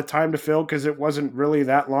a lot of time to fill because it wasn't really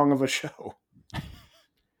that long of a show.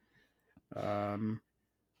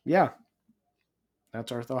 Yeah,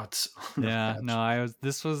 that's our thoughts. Yeah, no,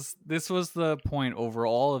 this was the point over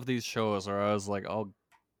all of these shows where I was like, oh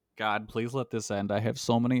God, please let this end. I have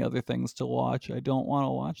so many other things to watch. I don't want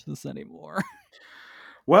to watch this anymore.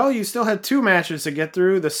 Well, you still had 2 matches to get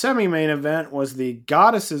through. The semi-main event was the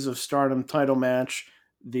Goddesses of Stardom title match.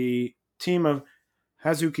 The team of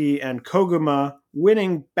Hazuki and Koguma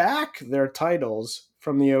winning back their titles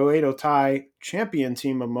from the Oedo Tai champion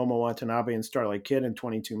team of Momo Watanabe and Starlight Kid in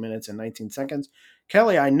 22 minutes and 19 seconds.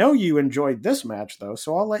 Kelly, I know you enjoyed this match, though,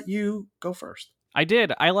 so I'll let you go first. I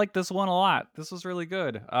did. I liked this one a lot. This was really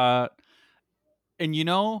good. And you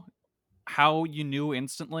know how you knew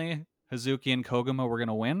instantly Hazuki and Koguma were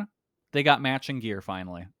gonna win? They got matching gear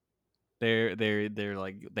finally. They're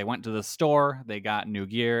like, they went to the store, they got new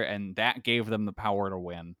gear, and that gave them the power to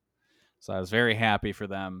win. So I was very happy for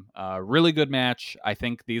them. Really good match. I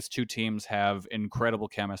think these two teams have incredible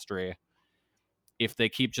chemistry. If they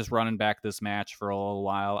keep just running back this match for a little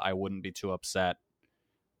while, I wouldn't be too upset.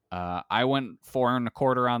 I went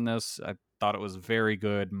 4.25 on this. I thought it was very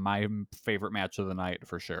good. My favorite match of the night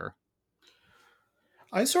for sure.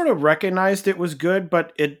 I sort of recognized it was good,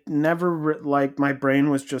 but it never like my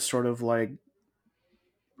brain was just sort of like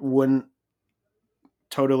wouldn't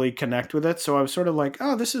totally connect with it. So I was sort of like,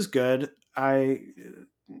 oh, this is good. And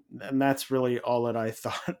that's really all that I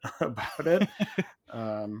thought about it.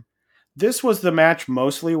 This was the match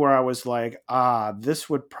mostly where I was like, this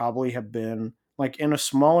would probably have been like in a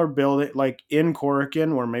smaller building, like in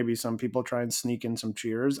Korakuen, where maybe some people try and sneak in some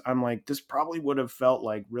cheers. I'm like, this probably would have felt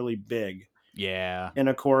like really big. Yeah. In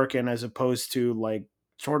a Korakuen as opposed to like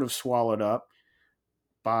sort of swallowed up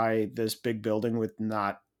by this big building with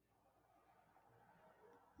not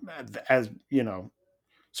as,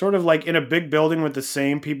 sort of like in a big building with the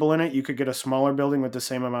same people in it, you could get a smaller building with the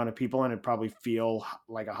same amount of people and it'd probably feel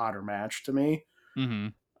like a hotter match to me.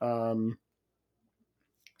 Mm-hmm.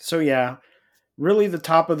 So yeah, really the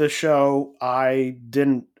top of the show, I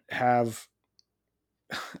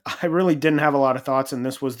really didn't have a lot of thoughts, and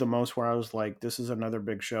this was the most where I was like, this is another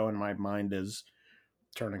big show and my mind is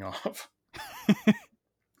turning off.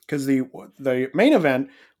 Because the main event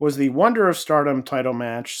was the Wonder of Stardom title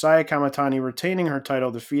match. Saya Kamatani retaining her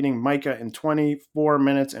title, defeating Maika in 24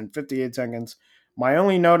 minutes and 58 seconds. My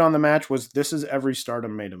only note on the match was this is every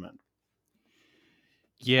Stardom main event.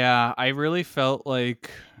 Yeah, I really felt like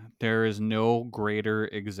there is no greater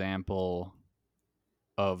example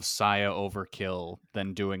of Saya overkill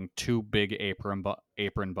than doing two big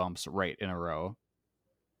apron bumps right in a row.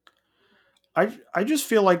 I just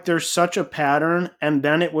feel like there's such a pattern, and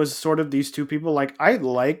then it was sort of these two people. Like, I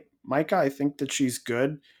like Maika, I think that she's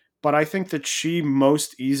good, but I think that she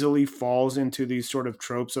most easily falls into these sort of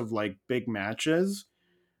tropes of like big matches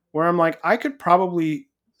where I'm like, I could probably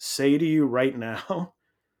say to you right now,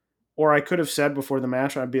 or I could have said before the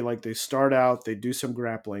match, I'd be like, they start out, they do some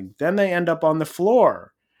grappling, then they end up on the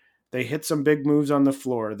floor. They hit some big moves on the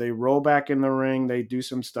floor. They roll back in the ring. They do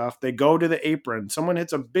some stuff. They go to the apron. Someone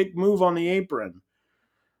hits a big move on the apron.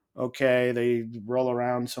 Okay, they roll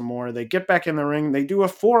around some more. They get back in the ring. They do a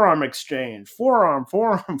forearm exchange. Forearm,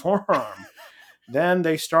 forearm, forearm. Then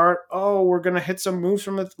they start, we're going to hit some moves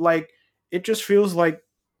from it. Like, it just feels like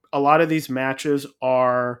a lot of these matches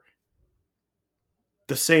are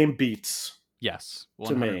the same beats. Yes, 100%.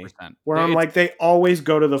 To me, where I'm like, they always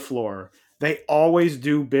go to the floor. They always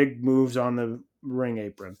do big moves on the ring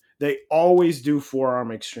apron. They always do forearm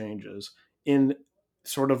exchanges in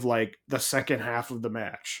sort of like the second half of the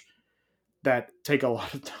match that take a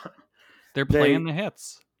lot of time. They're playing the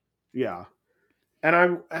hits. Yeah.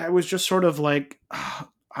 And I was just sort of like,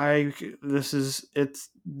 it's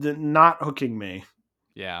not hooking me.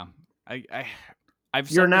 Yeah.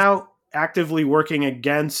 You're now actively working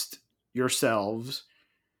against yourselves.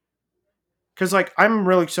 Because, like, I'm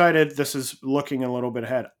really excited. This is looking a little bit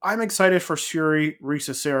ahead. I'm excited for Shuri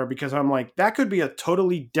Risa Sera because I'm like, that could be a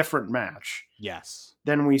totally different match. Yes.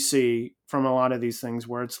 Than we see from a lot of these things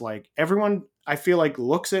where it's like everyone, I feel like,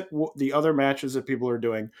 looks at the other matches that people are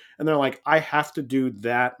doing and they're like, I have to do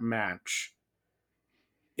that match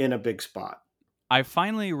in a big spot. I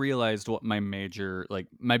finally realized what my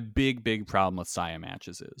big problem with Saya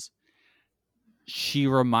matches is. She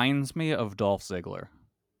reminds me of Dolph Ziggler,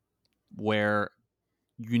 where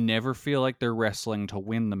you never feel like they're wrestling to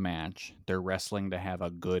win the match. They're wrestling to have a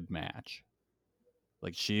good match.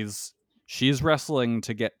 Like she's wrestling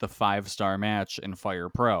to get the 5-star match in Fire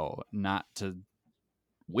Pro, not to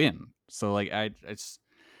win. So like I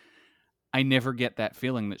never get that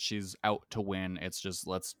feeling that she's out to win. It's just,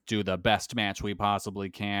 let's do the best match we possibly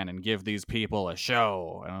can and give these people a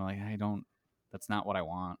show. And I'm like, that's not what I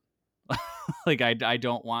want. Like, I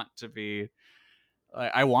don't want to be,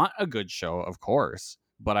 I want a good show, of course,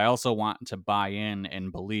 but I also want to buy in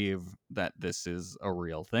and believe that this is a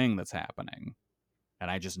real thing that's happening. And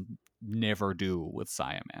I just never do with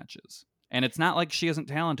Saya matches. And it's not like she isn't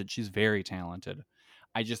talented. She's very talented.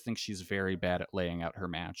 I just think she's very bad at laying out her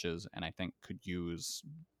matches, and I think could use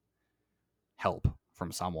help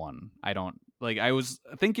from someone. I was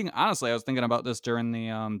thinking about this during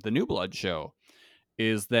the New Blood show,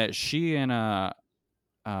 is that she and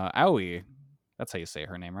Aoi, that's how you say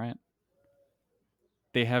her name, right?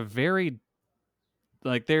 They have very,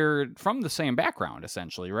 like, they're from the same background,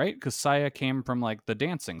 essentially, right? Because Saya came from, like, the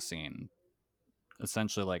dancing scene,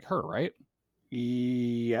 essentially like her, right?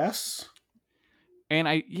 Yes. And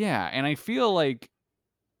I feel like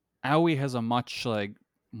Aoi has a much, like,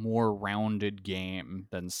 more rounded game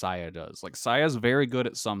than Saya does. Like, Saya's very good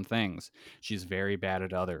at some things. She's very bad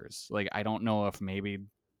at others. Like, I don't know if maybe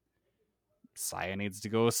Saya needs to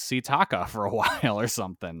go see Taka for a while or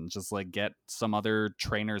something. Just like get some other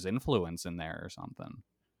trainer's influence in there or something.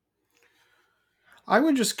 I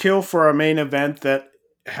would just kill for a main event that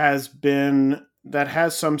has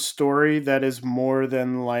some story that is more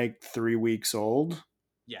than like 3 weeks old.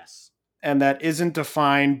 Yes. And that isn't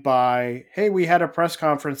defined by, hey, we had a press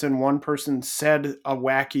conference and one person said a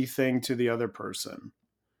wacky thing to the other person.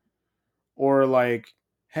 Or like,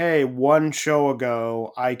 hey, one show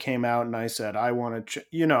ago, I came out and I said, I want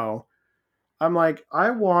to, I'm like,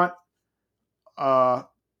 I want a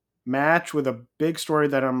match with a big story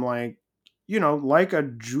that I'm like, like a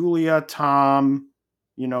Julia Tom,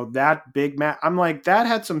 that big match. I'm like, that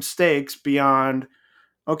had some stakes beyond,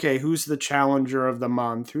 okay, who's the challenger of the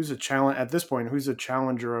month? Who's a challenge at this point? Who's a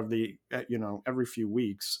challenger of the, every few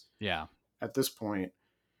weeks? Yeah. At this point,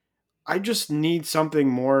 I just need something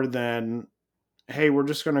more than, hey, we're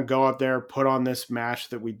just going to go out there, put on this match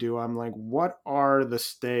that we do. I'm like, what are the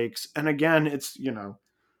stakes? And again, it's,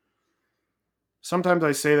 sometimes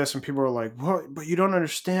I say this and people are like, well, but you don't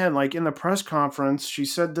understand. Like in the press conference, she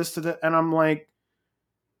said this to that. And I'm like,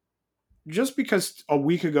 just because a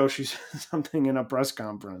week ago she said something in a press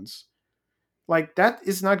conference, like that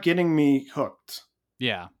is not getting me hooked.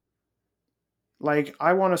 Yeah. Like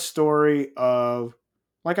I want a story of,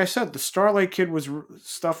 like I said, the Starlight Kid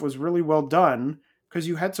stuff was really well done because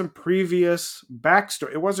you had some previous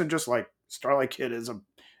backstory. It wasn't just like Starlight Kid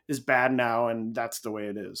is bad now and that's the way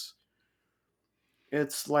it is.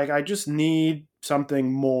 It's like I just need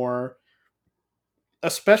something more,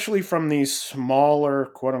 especially from these smaller,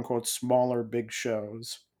 quote unquote, smaller big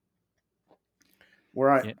shows.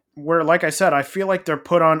 Where like I said, I feel like they're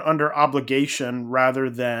put on under obligation rather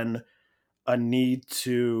than a need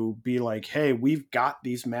to be like, hey, we've got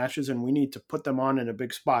these matches and we need to put them on in a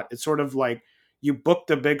big spot. It's sort of like you book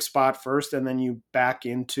the big spot first and then you back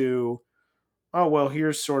into, oh, well,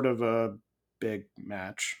 here's sort of a big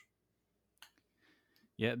match.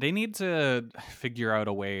 Yeah, they need to figure out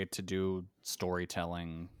a way to do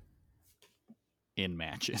storytelling in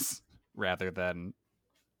matches rather than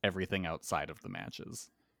everything outside of the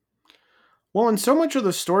matches. Well, and so much of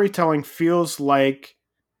the storytelling feels like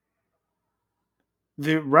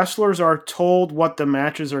the wrestlers are told what the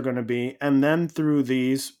matches are going to be, and then through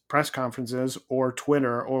these press conferences or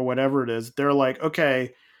Twitter or whatever it is, they're like,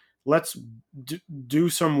 okay, let's do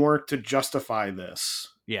some work to justify this.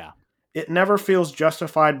 Yeah. It never feels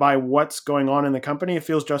justified by what's going on in the company. It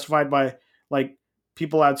feels justified by like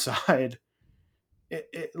people outside.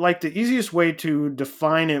 Like the easiest way to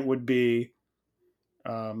define it would be,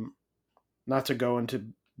 not to go into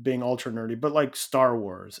being ultra nerdy, but like Star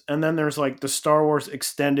Wars. And then there's like the Star Wars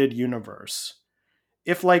extended universe.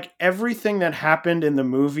 If like everything that happened in the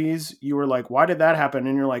movies, you were like, why did that happen?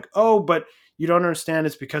 And you're like, oh, but you don't understand.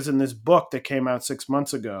 It's because in this book that came out 6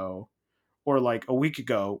 months ago or like a week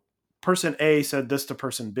ago, person A said this to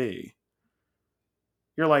person B.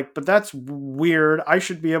 You're like, but that's weird. I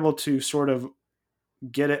should be able to sort of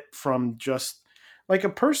get it from just like a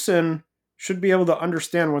person should be able to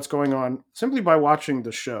understand what's going on simply by watching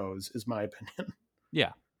the shows, is my opinion.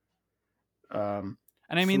 Yeah. And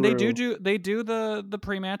I mean, they do the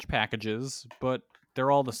pre-match packages, but they're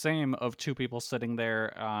all the same of two people sitting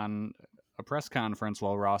there on a press conference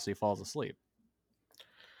while Rossi falls asleep.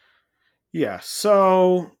 Yeah.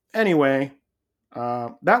 So anyway,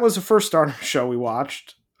 that was the first Stardom show we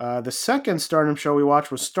watched. The second Stardom show we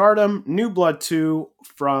watched was Stardom New Blood 2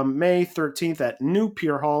 from May 13th at New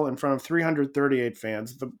Pier Hall in front of 338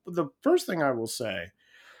 fans. The first thing I will say,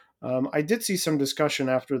 I did see some discussion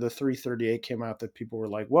after the 338 came out that people were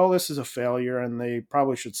like, well, this is a failure and they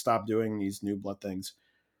probably should stop doing these New Blood things.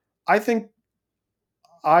 I think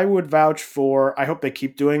I would vouch for, I hope they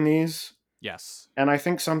keep doing these. Yes. And I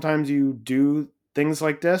think sometimes you do things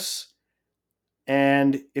like this,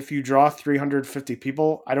 and if you draw 350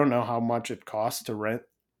 people, I don't know how much it costs to rent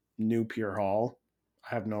New Pier Hall.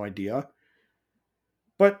 I have no idea.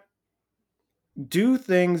 But do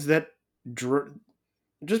things that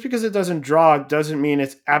just because it doesn't draw doesn't mean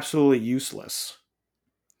it's absolutely useless.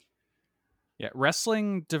 Yeah,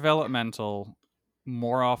 wrestling developmental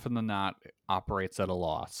more often than not operates at a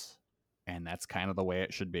loss, and that's kind of the way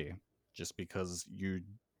it should be. Just because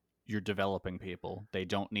you're developing people, they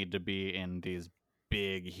don't need to be in these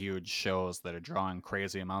big, huge shows that are drawing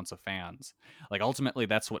crazy amounts of fans. Like ultimately,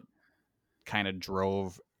 that's what kind of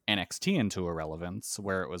drove NXT into irrelevance,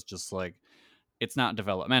 where it was just like it's not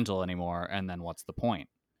developmental anymore, and then what's the point?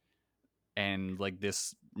 And like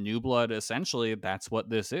this New Blood, essentially, that's what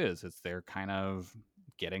this is. It's they're kind of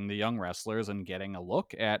getting the young wrestlers and getting a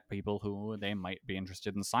look at people who they might be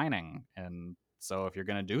interested in signing. And so if you're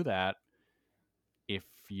going to do that, if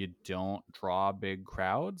you don't draw big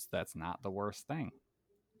crowds, that's not the worst thing.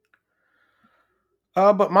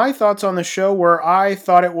 But my thoughts on the show were I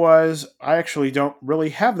thought it was, I actually don't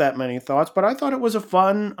really have that many thoughts, but I thought it was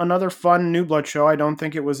another fun New Blood show. I don't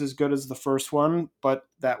think it was as good as the first one, but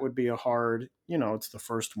that would be a hard, it's the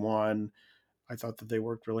first one. I thought that they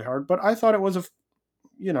worked really hard, but I thought it was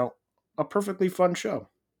a perfectly fun show.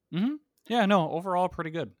 Mm-hmm. Yeah, no, overall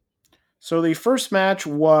pretty good. So the first match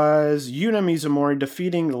was Yuna Mizumori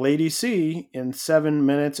defeating Lady C in 7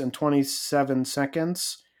 minutes and 27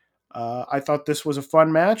 seconds. I thought this was a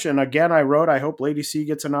fun match, and again, I wrote, I hope Lady C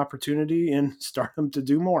gets an opportunity in Stardom to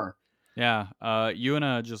do more. Yeah,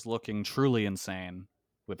 Yuna just looking truly insane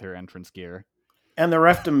with her entrance gear. And the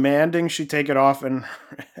ref demanding she take it off, and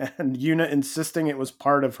Yuna insisting it was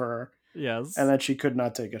part of her. Yes. And that she could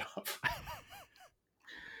not take it off.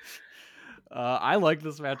 I like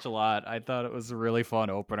this match a lot. I thought it was a really fun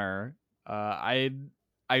opener.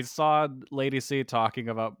 I saw Lady C talking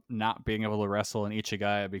about not being able to wrestle in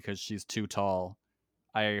Ichigaya because she's too tall.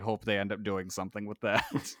 I hope they end up doing something with that.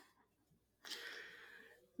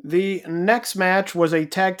 The next match was a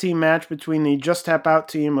tag team match between the Just Tap Out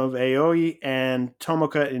team of Aoi and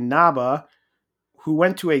Tomoka Inaba, who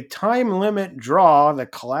went to a time limit draw, the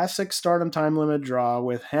classic Stardom time limit draw,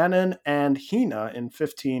 with Hanan and Hina in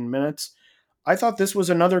 15 minutes. I thought this was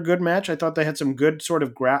another good match. I thought they had some good sort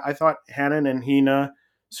of I thought Hanan and Hina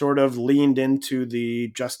sort of leaned into the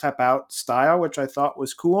Just Tap Out style, which I thought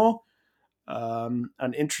was cool.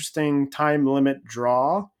 An interesting time limit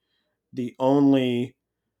draw. The only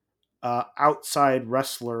outside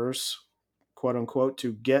wrestlers, quote unquote,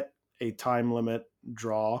 to get a time limit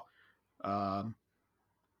draw,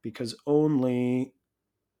 because I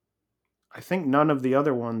think none of the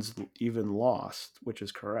other ones even lost, which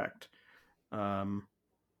is correct. So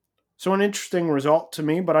an interesting result to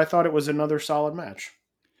me, but I thought it was another solid match.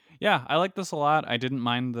 Yeah, I like this a lot. I didn't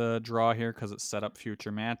mind the draw here because it set up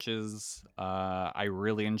future matches. I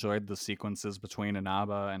really enjoyed the sequences between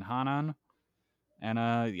Inaba and Hanan.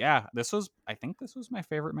 And yeah, I think this was my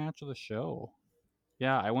favorite match of the show.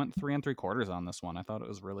 Yeah, I went 3 3/4 on this one. I thought it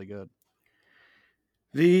was really good.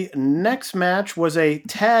 The next match was a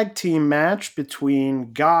tag team match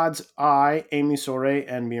between God's Eye, Amy Sourei,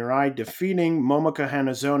 and Mirai, defeating Momoka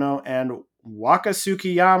Hanazono and Waka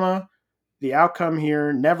Tsukiyama. The outcome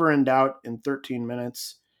here, never in doubt, in 13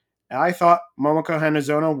 minutes. I thought Momoka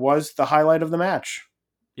Hanazono was the highlight of the match.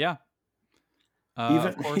 Yeah.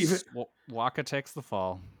 Of course, Waka takes the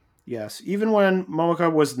fall. Yes, even when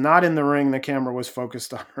Momoka was not in the ring, the camera was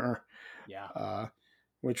focused on her. Yeah.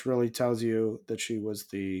 Which really tells you that she was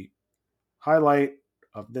the highlight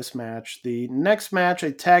of this match. The next match,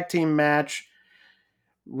 a tag team match,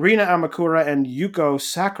 Rina Amakura and Yuko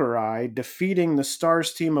Sakurai defeating the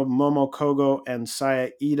Stars team of Momo Kogo and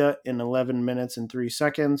Saya Ida in 11 minutes and 3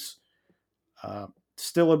 seconds.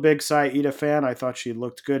 Still a big Saya Ida fan. I thought she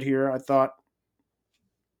looked good here. I thought,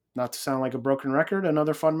 not to sound like a broken record,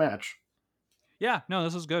 another fun match. Yeah, no,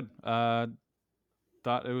 this was good.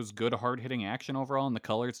 Thought it was good, hard-hitting action overall, and the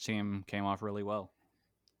Colors team came off really well.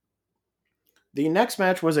 The next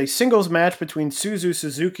match was a singles match between Suzu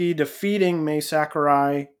Suzuki defeating Mei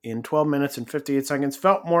Sakurai in 12 minutes and 58 seconds.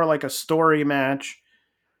 Felt more like a story match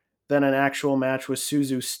than an actual match, with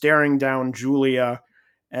Suzu staring down Julia,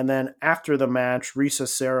 and then after the match, Risa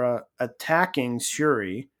Sera attacking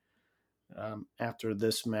Shuri after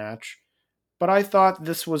this match. But I thought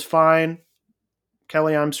this was fine.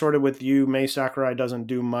 Kelly, I'm sort of with you. Mei Sakurai doesn't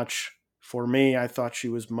do much for me. I thought she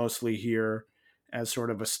was mostly here as sort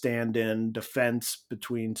of a stand-in defense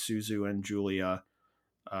between Suzu and Julia.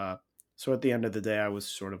 So at the end of the day, I was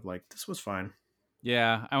sort of like, this was fine.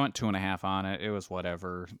 Yeah, I went 2.5 on it. It was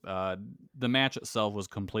whatever. The match itself was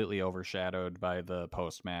completely overshadowed by the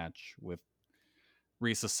post-match with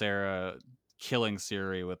Risa Sera killing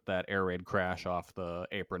Siri with that air raid crash off the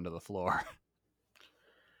apron to the floor.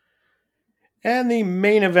 And the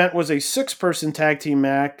main event was a 6-person tag team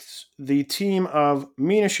match. The team of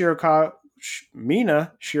Mina Shirakawa,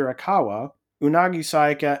 Unagi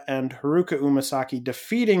Saika, and Haruka Umasaki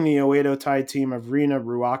defeating the Oedo Tai team of Rina,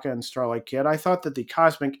 Ruaka, and Starlight Kid. I thought that the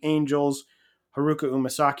Cosmic Angels Haruka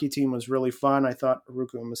Umasaki team was really fun. I thought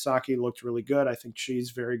Haruka Umasaki looked really good. I think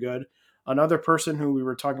she's very good. Another person who we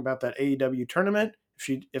were talking about, that AEW tournament,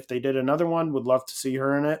 if they did another one, would love to see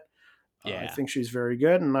her in it. Yeah. I think she's very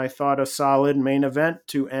good, and I thought a solid main event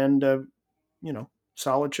to end a,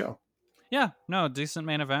 solid show. Yeah, no, decent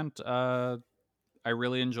main event. I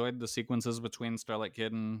really enjoyed the sequences between Starlight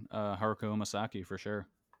Kid and Haruko Umasaki for sure.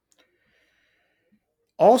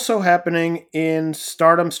 Also happening in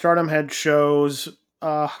Stardom, Stardom had shows,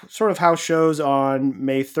 sort of house shows on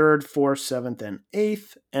May 3rd, 4th, 7th, and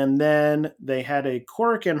 8th. And then they had a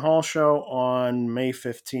Korakuen Hall show on May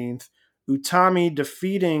 15th. Utami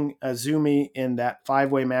defeating Azumi in that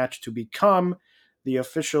 5-way match to become the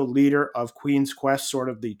official leader of Queen's Quest, sort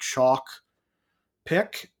of the chalk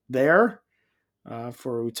pick there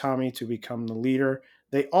for Utami to become the leader.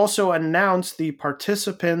 They also announced the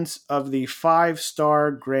participants of the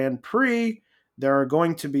 5-star Grand Prix. There are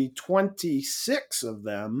going to be 26 of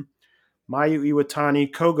them. Mayu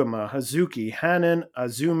Iwatani, Koguma, Hazuki, Hanan,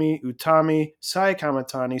 Azumi, Utami, Sai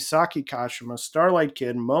Kamatani, Saki Kashima, Starlight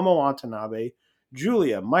Kid, Momo Watanabe,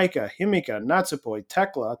 Julia, Maika, Himika, Natsupoi,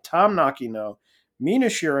 Tekla, Tam Nakino, Mina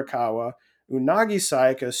Shirakawa, Unagi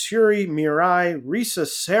Sayaka, Shuri Mirai, Risa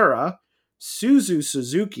Sera, Suzu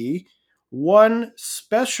Suzuki, one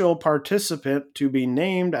special participant to be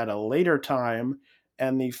named at a later time,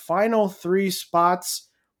 and the final 3 spots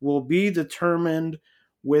will be determined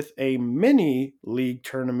with a mini league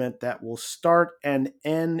tournament that will start and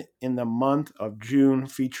end in the month of June,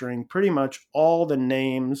 featuring pretty much all the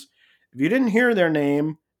names. If you didn't hear their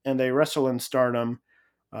name and they wrestle in Stardom,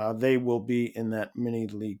 they will be in that mini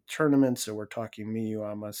league tournament. So we're talking Miyu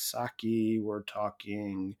Amasaki, we're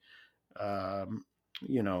talking,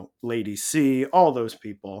 Lady C, all those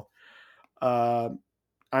people. I'm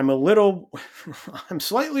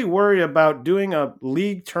slightly worried about doing a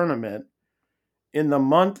league tournament in the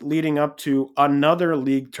month leading up to another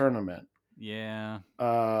league tournament. Yeah.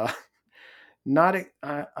 I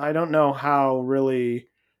don't know how really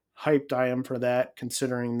hyped I am for that,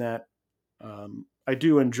 considering that I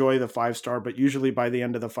do enjoy the 5-star, but usually by the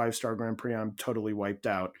end of the 5-star Grand Prix, I'm totally wiped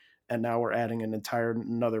out. And now we're adding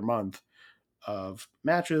another month of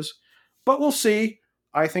matches. But we'll see.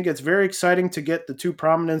 I think it's very exciting to get the 2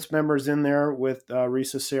 Prominence members in there with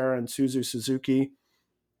Risa Sera and Suzu Suzuki.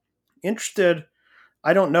 Interested,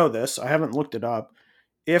 I don't know this, I haven't looked it up,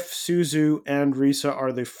 if Suzu and Risa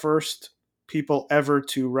are the first people ever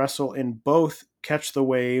to wrestle in both Catch the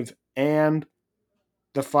Wave and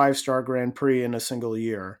the 5-star Grand Prix in a single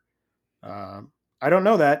year. I don't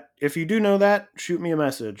know that. If you do know that, shoot me a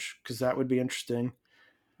message, because that would be interesting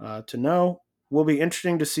to know. Will be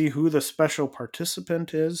interesting to see who the special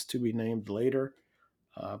participant is, to be named later.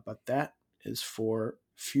 But that is for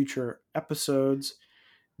future episodes.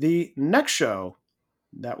 The next show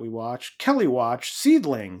that we watched, Kelly watched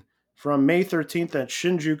Seedling from May 13th at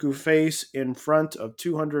Shinjuku Face in front of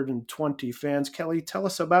 220 fans. Kelly, tell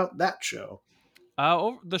us about that show.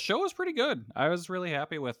 The show was pretty good. I was really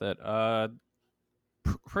happy with it.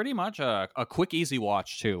 Pretty much a quick, easy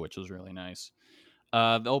watch too, which was really nice.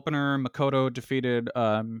 The opener, Makoto defeated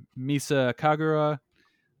Misa Kagura.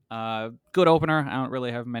 Good opener. I don't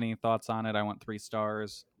really have many thoughts on it. I went 3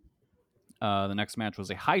 stars. The next match was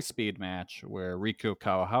a high-speed match where Riku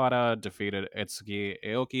Kawahara defeated Itsuki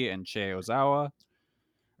Aoki and Che Ozawa.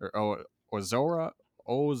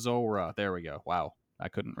 Ozora. There we go. Wow. I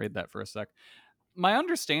couldn't read that for a sec. My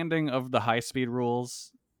understanding of the high-speed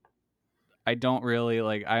rules, I don't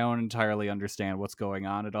entirely understand what's going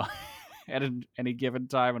on at all at any given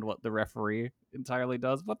time and what the referee entirely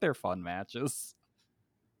does, but they're fun matches.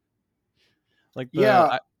 I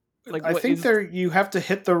think you have to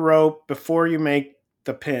hit the rope before you make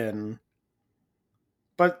the pin,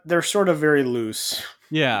 but they're sort of very loose.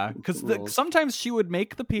 Yeah, because sometimes she would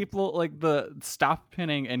make the people the stop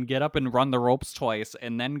pinning and get up and run the ropes twice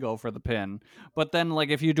and then go for the pin. But then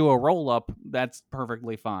if you do a roll up, that's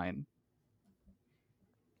perfectly fine.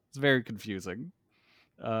 It's very confusing.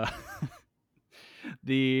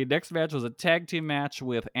 The next match was a tag team match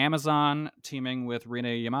with Amazon teaming with Rina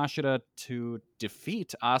Yamashita to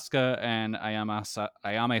defeat Asuka and Ayame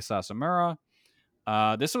Sasamura.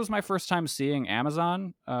 This was my first time seeing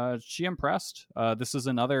Amazon. She impressed. This is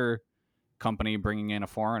another company bringing in a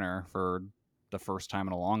foreigner for the first time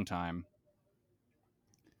in a long time.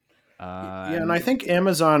 And I think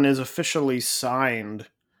Amazon is officially signed.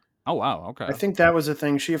 Oh, wow. Okay. I think that was a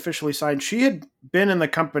thing. She officially signed. She had been in the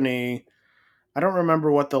company. I don't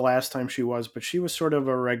remember what the last time she was, but she was sort of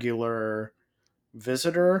a regular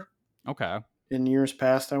visitor. Okay. In years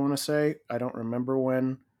past, I want to say. I don't remember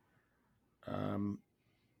when. I don't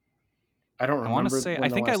remember. I want to say, I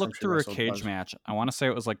think I looked through her cage match. I want to say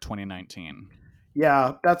it was 2019.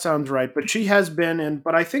 Yeah, that sounds right. But she has been in,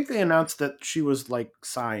 but I think they announced that she was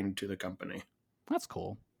signed to the company. That's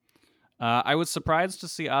cool. I was surprised to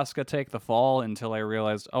see Asuka take the fall until I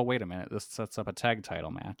realized, oh, wait a minute, this sets up a tag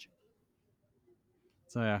title match.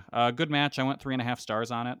 So yeah, good match. I went 3.5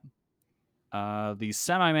 stars on it. The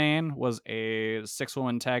semi-main was a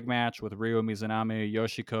 6-woman tag match with Ryo Mizunami,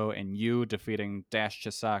 Yoshiko, and Yu defeating Dash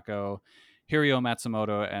Chisako, Hirio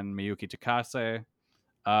Matsumoto, and Miyuki Takase.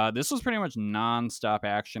 This was pretty much non-stop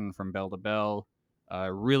action from bell to bell.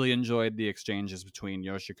 Really enjoyed the exchanges between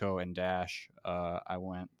Yoshiko and Dash. I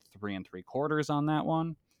went 3 3/4 on that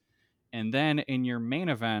one. And then in your main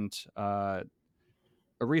event,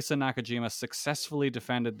 Arisa Nakajima successfully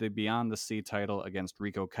defended the Beyond the Sea title against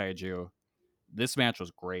Riko Kaiju. This match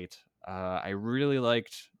was great. I really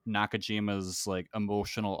liked Nakajima's like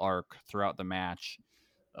emotional arc throughout the match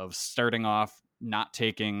of starting off not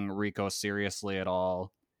taking Riko seriously at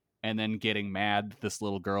all, and then getting mad this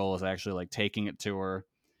little girl is actually like taking it to her,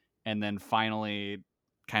 and then finally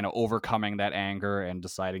kind of overcoming that anger and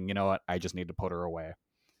deciding, you know what, I just need to put her away.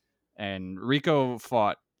 And Riko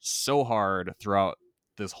fought so hard throughout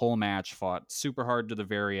this whole match, fought super hard to the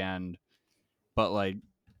very end, but like,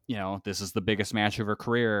 this is the biggest match of her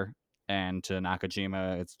career, and to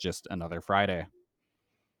Nakajima, it's just another Friday.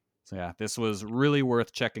 So yeah, this was really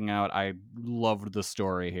worth checking out. I loved the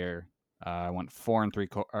story here. I went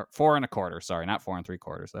 4.25. Sorry, not 4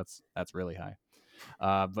 3/4. That's really high.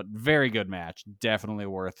 But very good match. Definitely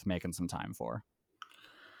worth making some time for.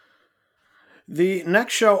 The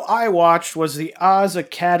next show I watched was the Oz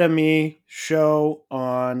Academy show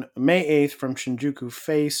on May 8th from Shinjuku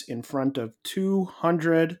Face in front of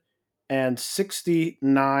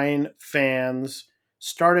 269 fans.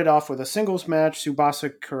 Started off with a singles match,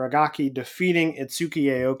 Tsubasa Kuragaki defeating Itsuki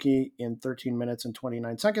Aoki in 13 minutes and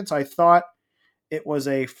 29 seconds. I thought it was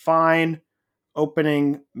a fine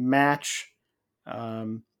opening match.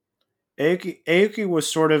 Aoki was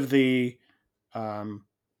sort of the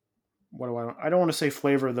I don't want to say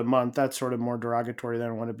flavor of the month. That's sort of more derogatory than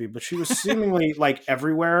I want to be, but she was seemingly like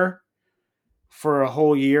everywhere for a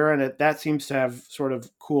whole year, and that seems to have sort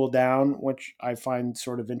of cooled down, which I find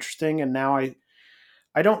sort of interesting. And now I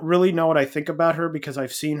don't really know what I think about her because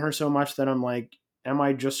I've seen her so much that I'm like, am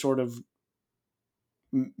I just sort of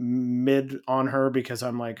mid on her because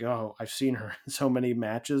I'm like, oh, I've seen her in so many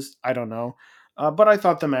matches. I don't know. But I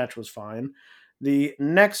thought the match was fine. The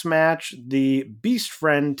next match, the Beast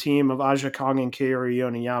Friend team of Aja Kong and Kaori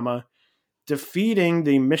Yoneyama defeating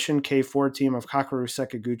the Mission K4 team of Kakeru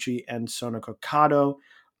Sekiguchi and Sonoko Kato.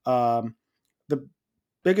 The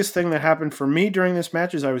biggest thing that happened for me during this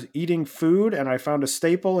match is I was eating food and I found a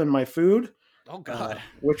staple in my food. Oh, God.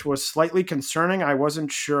 Which was slightly concerning. I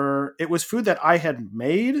wasn't sure. It was food that I had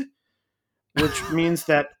made, which means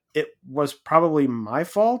that it was probably my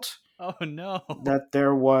fault. Oh, no. That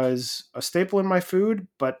there was a staple in my food,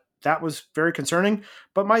 but that was very concerning.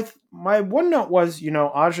 But my one note was,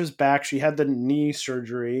 Aja's back. She had the knee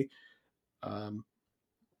surgery.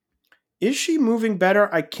 Is she moving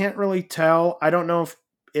better? I can't really tell. I don't know if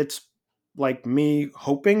it's like me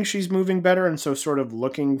hoping she's moving better and so sort of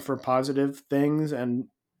looking for positive things and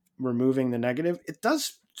removing the negative. It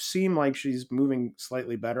does seem like she's moving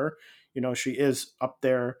slightly better. She is up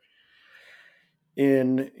there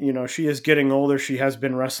she is getting older. She has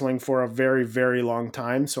been wrestling for a very, very long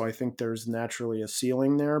time. So I think there's naturally a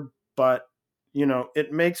ceiling there. But,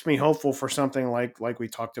 it makes me hopeful for something like we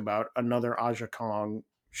talked about, another Aja Kong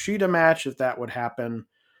Shida match, if that would happen.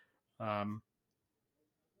 As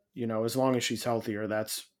long as she's healthier,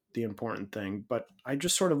 that's the important thing. But I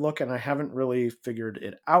just sort of look and I haven't really figured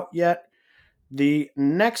it out yet. The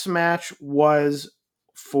next match was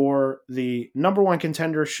for the number one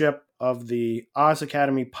contendership of the Oz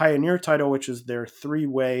Academy Pioneer title, which is their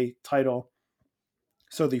 3-way title.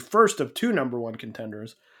 So the first of two number one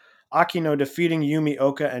contenders, Akino defeating Yumi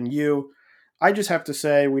Oka and Yu. I just have to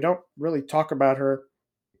say, we don't really talk about her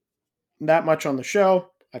that much on the show.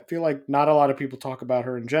 I feel like not a lot of people talk about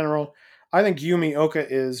her in general. I think Yumi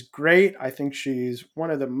Oka is great. I think she's one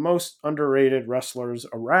of the most underrated wrestlers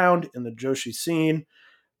around in the Joshi scene.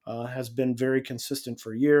 Has been very consistent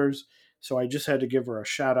for years. So I just had to give her a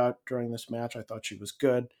shout out during this match. I thought she was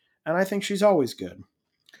good. And I think she's always good.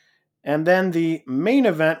 And then the main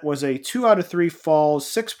event was a 2 out of 3 falls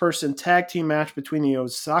 6-person tag team match between the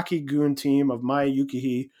Ozaki-gun team of Maya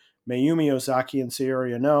Yukihi, Mayumi Ozaki, and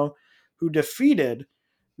Sayori Ano, who defeated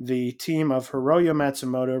the team of Hiroyo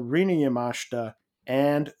Matsumoto, Rina Yamashita,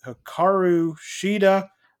 and Hikaru Shida.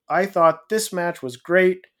 I thought this match was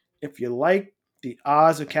great. If you like the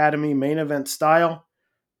Oz Academy main event style,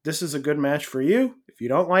 this is a good match for you. If you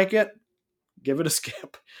don't like it, give it a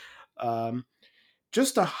skip.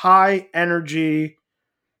 Just a high energy,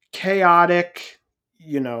 chaotic,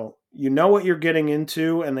 you know what you're getting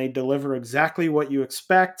into, and they deliver exactly what you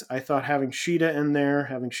expect. I thought having Shida in there,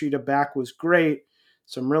 having Shida back was great.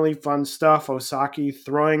 Some really fun stuff. Osaki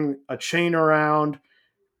throwing a chain around,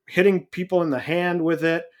 hitting people in the hand with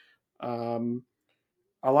it.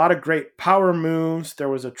 A lot of great power moves. There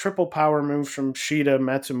was a triple power move from Shida,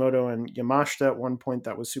 Matsumoto, and Yamashita at one point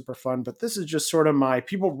that was super fun. But this is just sort of my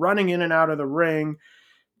people running in and out of the ring,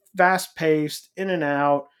 fast paced, in and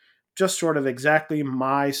out, just sort of exactly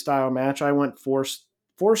my style match. I went four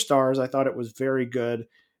stars. I thought it was very good.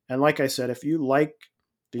 And like I said, if you like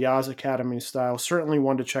the Oz Academy style, certainly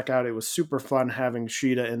one to check out. It was super fun having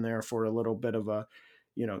Shida in there for a little bit of a,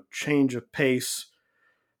 change of pace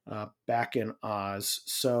back in Oz.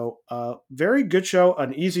 So very good show,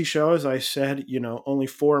 an easy show. As I said, only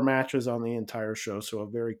 4 matches on the entire show. So a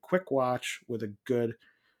very quick watch with a good,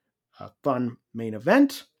 fun main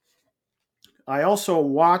event. I also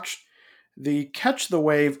watched the Catch the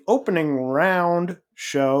Wave opening round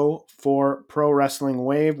show for Pro Wrestling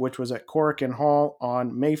Wave, which was at Korakuen Hall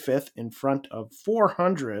on May 5th in front of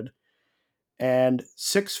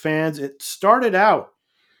 406 fans. It started out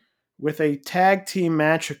with a tag team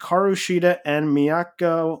match, Hikaru Shida and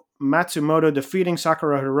Miyako Matsumoto defeating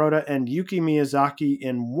Sakura Hirota and Yuki Miyazaki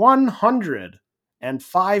in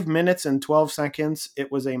 105 minutes and 12 seconds.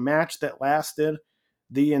 It was a match that lasted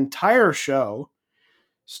the entire show.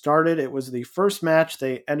 It was the first match.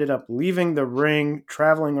 They ended up leaving the ring,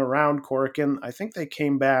 traveling around Korakuen. I think they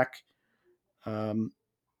came back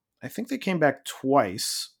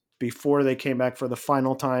twice before they came back for the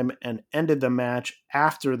final time and ended the match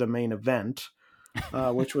after the main event,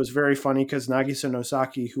 which was very funny because Nagisa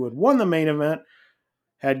Nosaki, who had won the main event,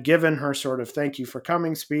 had given her sort of thank you for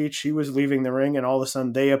coming speech. He was leaving the ring and all of a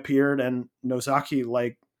sudden they appeared and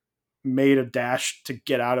Nosaki made a dash to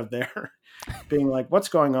get out of there, being like, what's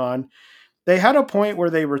going on? They had a point where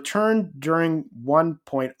they returned during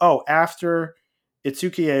after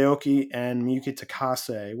Itsuki Aoki and Miyuki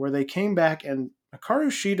Takase, where they came back and Hikaru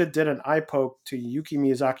Shida did an eye poke to Yuki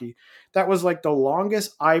Miyazaki. That was the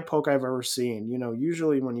longest eye poke I've ever seen.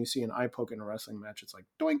 Usually when you see an eye poke in a wrestling match, it's like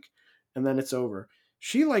doink, and then it's over.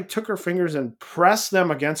 She took her fingers and pressed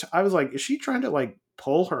them against. I was like, is she trying to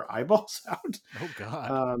pull her eyeballs out? Oh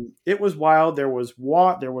God! It was wild. There was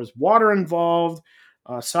water involved.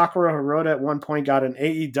 Sakura Hirota at one point got an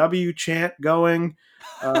AEW chant going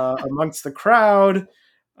amongst the crowd.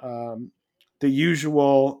 The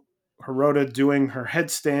usual Hirota doing her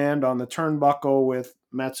headstand on the turnbuckle with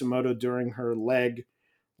Matsumoto during her leg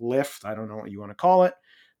lift. I don't know what you want to call it.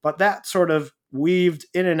 But that sort of weaved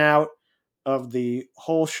in and out of the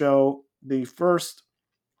whole show. The first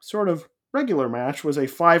sort of regular match was a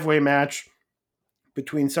 5-way match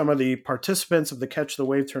between some of the participants of the Catch the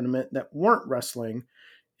Wave tournament that weren't wrestling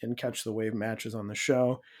in Catch the Wave matches on the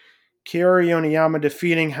show. Kiyoshi Oniyama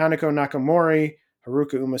defeating Hanako Nakamori,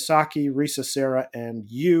 Haruka Umasaki, Risa Sera, and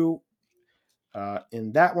Yu.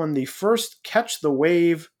 In that one, the first Catch the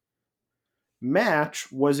Wave match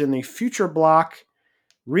was in the Future Block.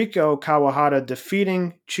 Riko Kawahata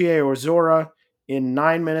defeating Chie Ozora in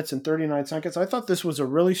 9 minutes and 39 seconds. I thought this was a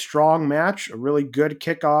really strong match, a really good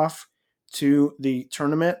kickoff to the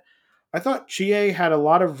tournament. I thought Chie had a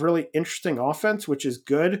lot of really interesting offense, which is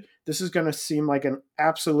good. This is going to seem like an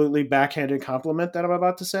absolutely backhanded compliment that I'm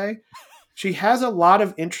about to say. She has a lot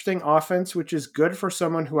of interesting offense, which is good for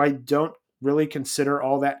someone who I don't really consider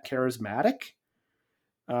all that charismatic.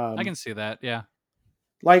 I can see that, yeah.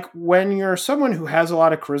 When you're someone who has a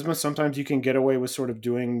lot of charisma, sometimes you can get away with sort of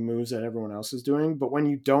doing moves that everyone else is doing. But when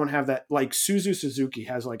you don't have that, Suzu Suzuki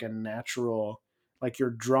has a natural,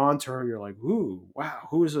 you're drawn to her. You're like, ooh, wow,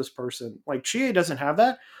 who is this person? Chie doesn't have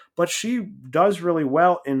that, but she does really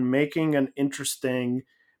well in making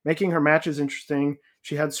her matches interesting.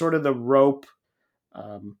 She had sort of the rope.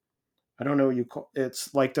 I don't know what you call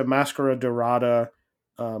it's like the Mascara Dorada.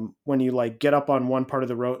 When you get up on one part of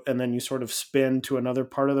the rope and then you sort of spin to another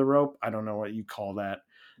part of the rope. I don't know what you call that.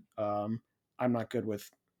 I'm not good with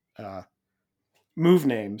move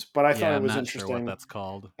names, but I thought it was interesting. Sure what that's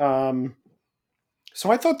called.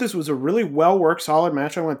 So I thought this was a really well worked, solid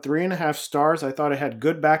match. I went 3.5 stars. I thought it had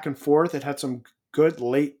good back and forth. It had some good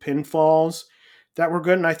late pinfalls that were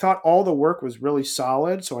good, and I thought all the work was really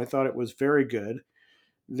solid. So I thought it was very good.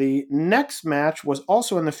 The next match was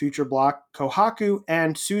also in the Future Block. Kohaku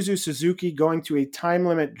and Suzu Suzuki going to a time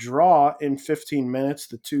limit draw in 15 minutes.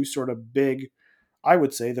 The two sort of big, I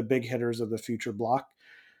would say, the big hitters of the Future Block.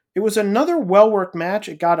 It was another well-worked match.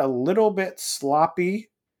 It got a little bit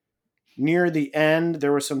sloppy near the end.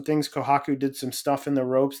 There were some things, Kohaku did some stuff in the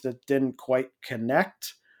ropes that didn't quite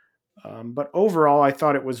connect. But overall, I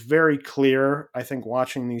thought it was very clear, I think,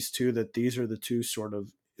 watching these two, that these are the two sort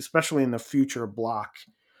of, especially in the Future Block,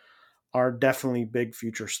 are definitely big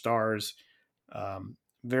future stars.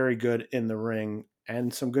 Very good in the ring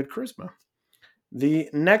and some good charisma. The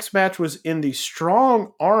next match was in the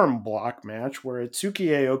strong arm block match where Itsuki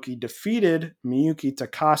Aoki defeated Miyuki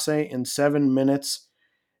Takase in 7 minutes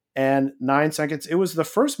and 9 seconds. It was the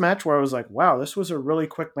first match where I was like, wow, this was a really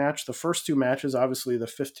quick match. The first two matches, obviously the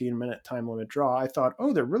 15-minute time limit draw, I thought,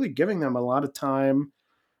 oh, they're really giving them a lot of time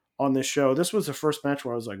on this show. This was the first match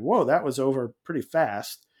where I was like, whoa, that was over pretty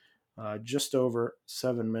fast. Just over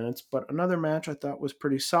 7 minutes. But another match I thought was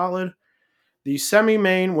pretty solid. The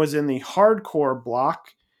semi-main was in the hardcore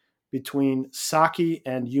block between Saki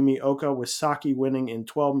and Yumi Oka, with Saki winning in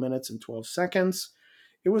 12 minutes and 12 seconds.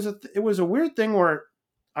 It was a weird thing where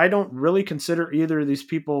I don't really consider either of these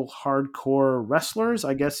people hardcore wrestlers.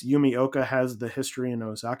 I guess Yumi Oka has the history in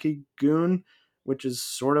Ozaki-gun, which is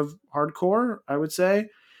sort of hardcore, I would say.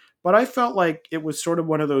 But I felt like it was sort of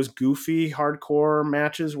one of those goofy hardcore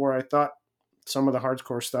matches where I thought some of the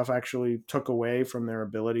hardcore stuff actually took away from their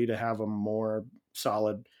ability to have a more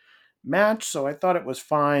solid match. So I thought it was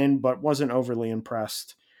fine, but wasn't overly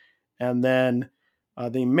impressed. And then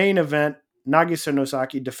the main event, Nagisa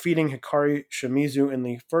Nozaki defeating Hikari Shimizu in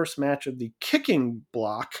the first match of the kicking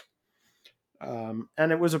block. And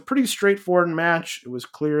it was a pretty straightforward match. It was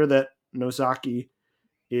clear that Nozaki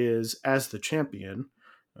is, as the champion,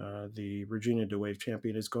 the Regina de Wave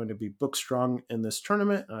champion, is going to be book strong in this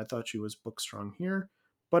tournament. And I thought she was book strong here.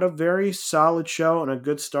 But a very solid show and a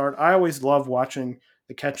good start. I always love watching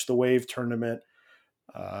the Catch the Wave tournament.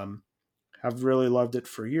 Have really loved it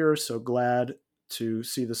for years. So glad to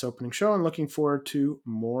see this opening show and looking forward to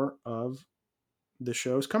more of the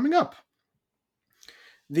shows coming up.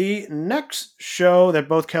 The next show that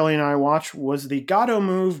both Kelly and I watched was the Gato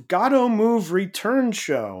Move Return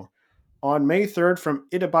show on May 3rd from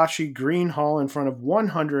Itabashi Green Hall in front of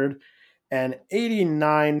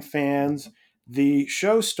 189 fans. The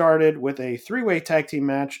show started with a three-way tag team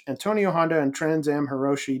match, Antonio Honda and Trans Am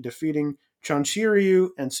Hiroshi defeating Chonshiryu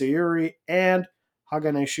and Sayuri and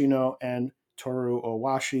Hagane Shino and Toru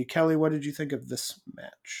Owashi. Kelly, what did you think of this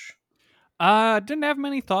match? Didn't have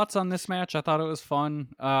many thoughts on this match. I thought it was fun.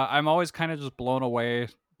 I'm always kind of just blown away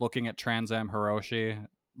looking at Trans Am Hiroshi,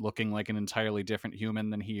 looking like an entirely different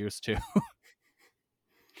human than he used to.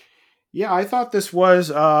 Yeah, I thought this was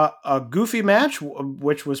a goofy match,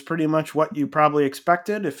 which was pretty much what you probably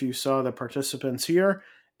expected if you saw the participants here.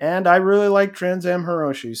 And I really like Trans Am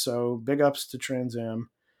Hiroshi, so big ups to Trans Am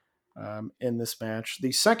in this match.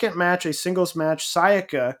 The second match, a singles match,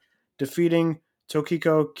 Sayaka defeating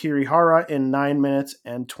Tokiko Kirihara in 9 minutes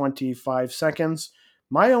and 25 seconds.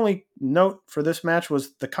 My only note for this match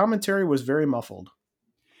was the commentary was very muffled.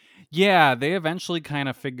 Yeah, they eventually kind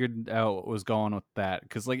of figured out what was going with that,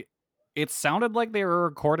 because it sounded like they were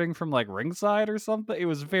recording from ringside or something. It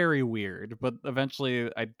was very weird, but eventually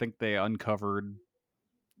I think they uncovered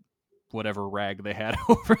whatever rag they had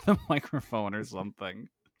over the microphone or something.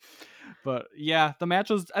 But yeah, the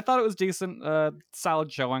match I thought it was decent.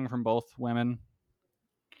 Solid showing from both women.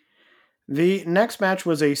 The next match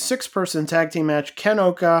was a 6-person tag team match. Ken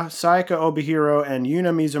Oka, Sayaka Obihiro, and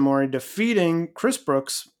Yuna Mizumori defeating Chris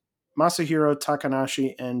Brooks, Masahiro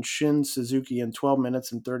Takanashi, and Shin Suzuki in 12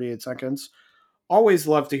 minutes and 38 seconds. Always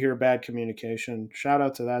love to hear bad communication. Shout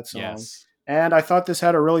out to that song. Yes. And I thought this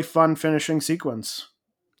had a really fun finishing sequence.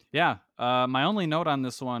 Yeah. My only note on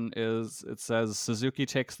this one is it says Suzuki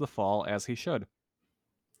takes the fall as he should.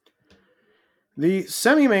 The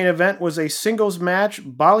semi-main event was a singles match,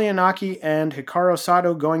 Balianaki and Hikaru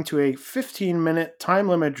Sato going to a 15-minute time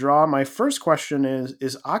limit draw. My first question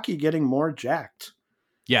is Aki getting more jacked?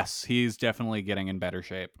 Yes, he's definitely getting in better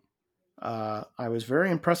shape. I was very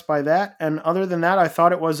impressed by that. And other than that, I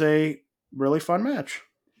thought it was a really fun match.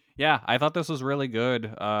 Yeah, I thought this was really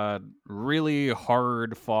good. Really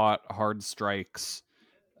hard fought, hard strikes.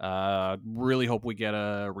 Really hope we get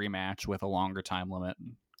a rematch with a longer time limit,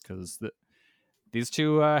 because these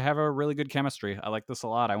two have a really good chemistry. I like this a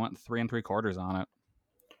lot. I went 3 3/4 on it.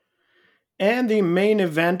 And the main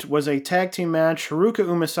event was a tag team match. Haruka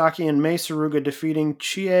Umasaki and Mei Suruga defeating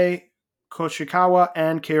Chie Koshikawa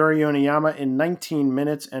and Kaori Yoneyama in 19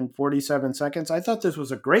 minutes and 47 seconds. I thought this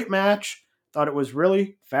was a great match. Thought it was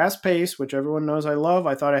really fast-paced, which everyone knows I love.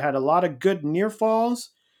 I thought it had a lot of good near falls.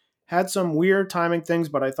 Had some weird timing things,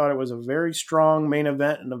 but I thought it was a very strong main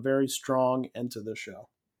event and a very strong end to the show.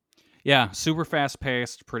 Yeah, super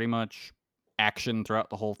fast-paced, pretty much action throughout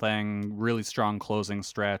the whole thing. Really strong closing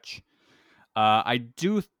stretch. I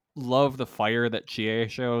do love the fire that Chie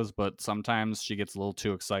shows, but sometimes she gets a little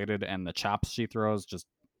too excited and the chops she throws just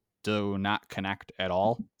do not connect at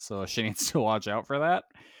all. So she needs to watch out for that.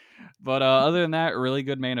 But other than that, really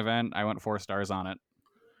good main event. I went 4 stars on it.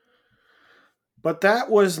 But that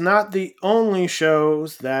was not the only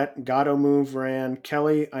shows that Gato Move ran.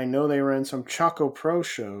 Kelly, I know they ran some Choco Pro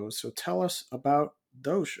shows, so tell us about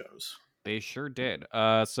those shows. They sure did.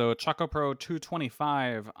 So Choco Pro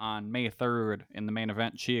 225 on May 3rd in the main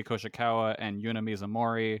event, Chie Koshikawa and Yuna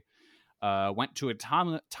Mizumori went to a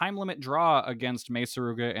time limit draw against Mei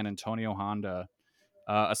Suruga and Antonio Honda.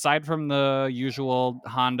 Aside from the usual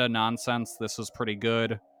Honda nonsense, this was pretty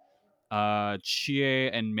good. Chie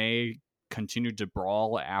and Mei continued to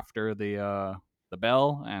brawl after the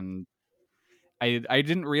bell, and I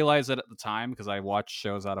didn't realize it at the time because I watched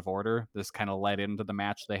shows out of order. This kind of led into the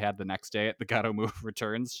match they had the next day at the Gato Move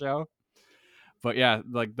Returns show. But yeah,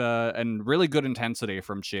 like and really good intensity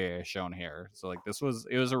from Chie shown here. So like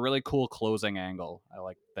it was a really cool closing angle. I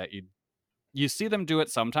like that you see them do it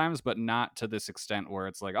sometimes, but not to this extent where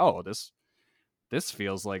it's like, oh, this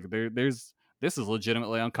feels like this is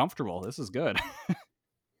legitimately uncomfortable. This is good.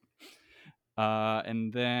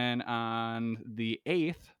 And then on the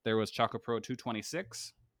 8th, there was Choco Pro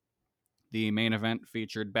 226. The main event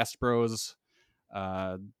featured Best Bros,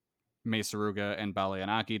 Mei Suruga and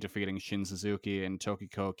Balianaki defeating Shin Suzuki and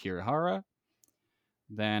Tokiko Kirihara.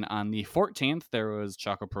 Then on the 14th, there was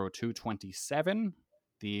Choco Pro 227.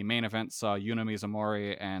 The main event saw Yuna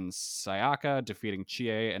Mizumori and Sayaka defeating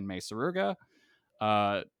Chie and Mei Suruga.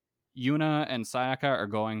 Yuna and Sayaka are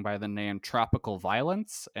going by the name Tropical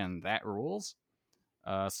Violence, and that rules.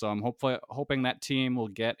 So I'm hoping that team will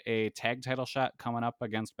get a tag title shot coming up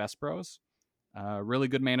against Best Bros. Really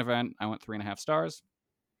good main event. I went 3.5 stars.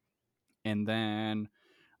 And then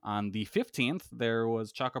on the 15th, there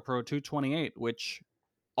was Choco Pro 228, which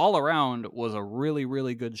all around was a really,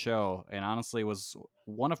 really good show. And honestly was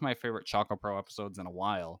one of my favorite Choco Pro episodes in a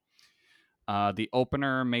while. The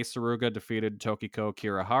opener, Mei Suruga defeated Tokiko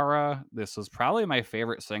Kirihara. This was probably my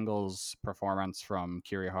favorite singles performance from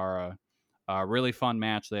Kirihara. Really fun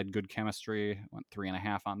match. They had good chemistry. Went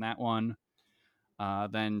 3.5 on that one.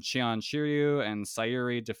 Then Shion Shiryu and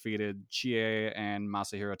Sayuri defeated Chie and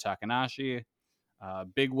Masahiro Takanashi.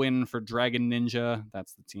 Big win for Dragon Ninja.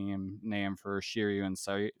 That's the team name for Shiryu and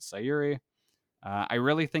Sayuri. I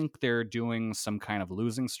really think they're doing some kind of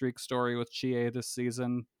losing streak story with Chie this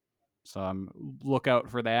season. So look out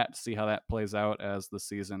for that, see how that plays out as the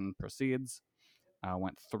season proceeds.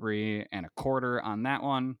 Went 3.25 on that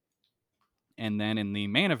one. And then in the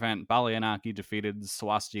main event, Balianaki defeated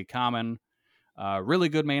Swasti Kamen. Really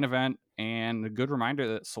good main event, and a good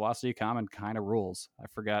reminder that Swasti Kamen kind of rules. I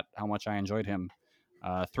forgot how much I enjoyed him.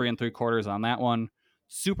 3.75 on that one.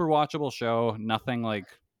 Super watchable show. Nothing like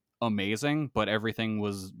amazing, but everything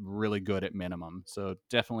was really good at minimum. So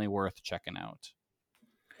definitely worth checking out.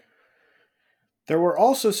 There were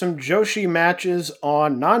also some Joshi matches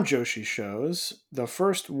on non-Joshi shows. The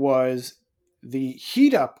first was the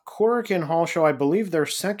Heat Up Korakuen Hall show. I believe their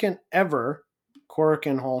second ever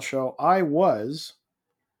Korakuen Hall show. I was,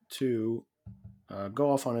 to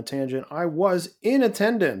go off on a tangent, I was in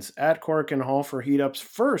attendance at Korakuen Hall for Heat Up's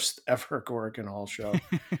first ever Korakuen Hall show.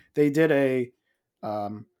 They did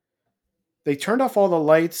they turned off all the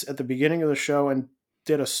lights at the beginning of the show and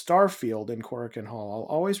did a Starfield in Korakuen Hall.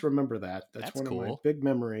 I'll always remember that. That's one cool. of my big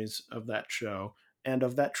memories of that show and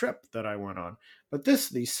of that trip that I went on. But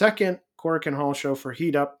the second Korakuen Hall show for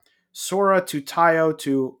Heat Up, Sora to Tayo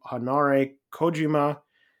to Hanare Kojima,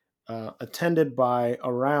 attended by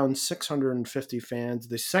around 650 fans.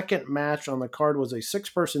 The second match on the card was a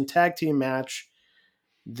 6-person tag team match.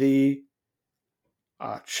 The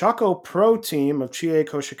Choco Pro team of Chie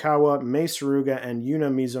Koshikawa, Mei Suruga, and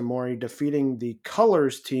Yuna Mizumori defeating the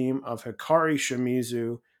Colors team of Hikari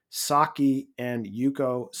Shimizu, Saki, and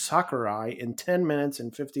Yuko Sakurai in 10 minutes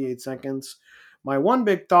and 58 seconds. My one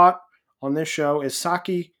big thought on this show is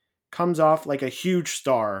Saki comes off like a huge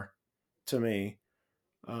star to me.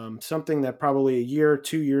 Something that probably a year,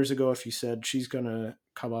 2 years ago, if you said she's going to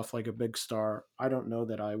come off like a big star, I don't know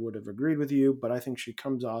that I would have agreed with you, but I think she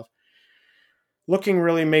comes off looking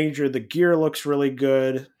really major. The gear looks really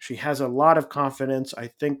good. She has a lot of confidence. I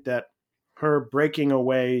think that her breaking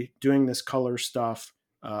away, doing this color stuff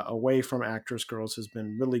away from Actress Girls has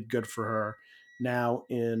been really good for her. Now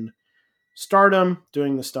in Stardom,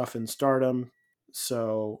 doing the stuff in Stardom.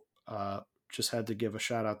 So just had to give a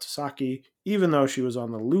shout out to Saki. Even though she was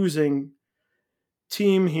on the losing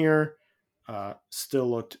team here, still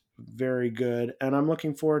looked very good, and I'm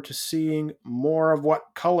looking forward to seeing more of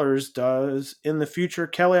what Colors does in the future.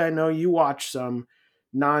 Kelly, I know you watch some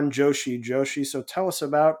non-Joshi, so tell us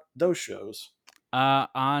about those shows.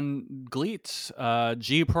 On GLEAT,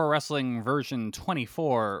 G Pro Wrestling version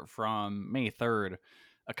 24 from May 3rd,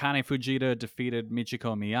 Akane Fujita defeated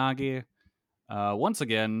Michiko Miyagi. Once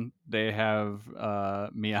again, they have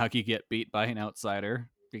Miyagi get beat by an outsider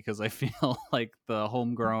because I feel like the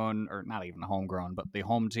homegrown, or not even homegrown, but the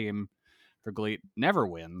home team for GLEAT never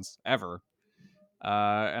wins, ever.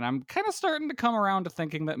 And I'm kind of starting to come around to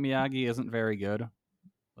thinking that Miyagi isn't very good.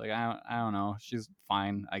 Like, I don't know. She's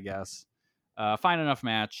fine, I guess. Fine enough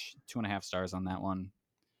match. 2.5 stars on that one.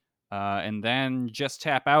 And then Just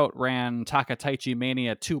Tap Out ran Takataichi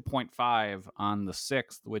Mania 2.5 on the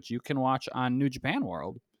 6th, which you can watch on New Japan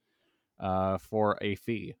World for a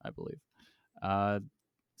fee, I believe.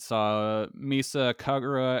 Saw Misa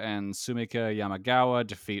Kagura and Sumika Yamagawa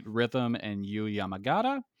defeat Rhythm and Yu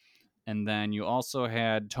Yamagata. And then you also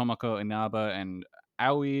had Tomoko Inaba and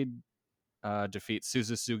Aoi defeat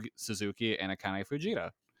Suzuki and Akane Fujita.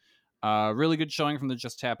 Really good showing from the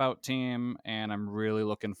Just Tap Out team, and I'm really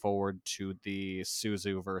looking forward to the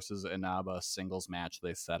Suzu versus Inaba singles match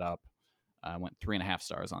they set up. I went 3.5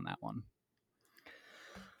 stars on that one.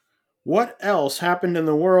 What else happened in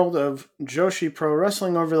the world of Joshi Pro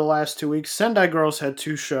Wrestling over the last 2 weeks? Sendai Girls had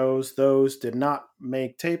 2 shows. Those did not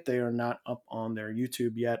make tape. They are not up on their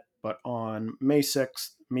YouTube yet. But on May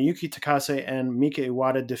 6th, Miyuki Takase and Mika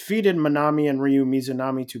Iwata defeated Manami and Ryu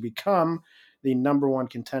Mizunami to become the number 1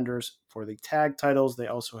 contenders for the tag titles. They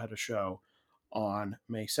also had a show on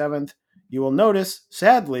May 7th. You will notice,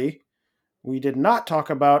 sadly, we did not talk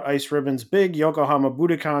about Ice Ribbon's big Yokohama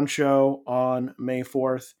Budokan show on May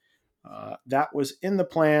 4th. That was in the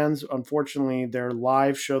plans. Unfortunately, their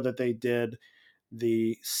live show that they did,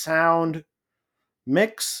 the sound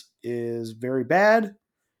mix is very bad.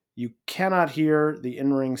 You cannot hear the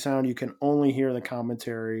in-ring sound. You can only hear the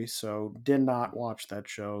commentary. So did not watch that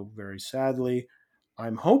show, very sadly.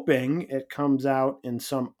 I'm hoping it comes out in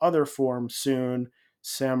some other form soon,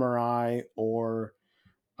 Samurai or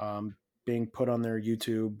being put on their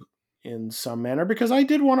YouTube in some manner, because I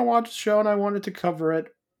did want to watch the show and I wanted to cover it.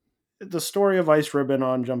 The story of Ice Ribbon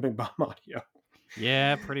on Jumping Bomb Audio.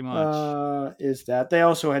 Yeah, pretty much. Is that they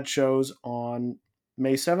also had shows on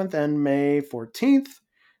May 7th and May 14th.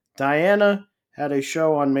 Diana had a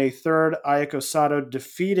show on May 3rd, Ayako Sato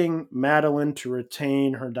defeating Madeline to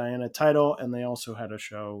retain her Diana title, and they also had a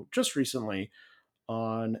show just recently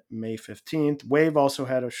on May 15th. Wave also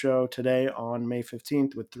had a show today on May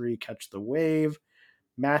 15th with 3 Catch the Wave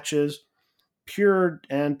matches. Pure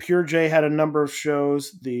J had a number of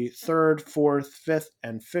shows the 3rd, 4th, 5th,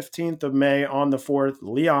 and 15th of May. On the 4th,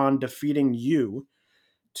 Leon defeating you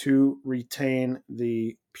to retain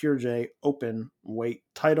the Pure J open weight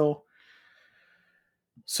title.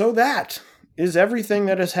 So that is everything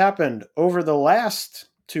that has happened over the last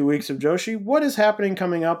 2 weeks of Joshi. What is happening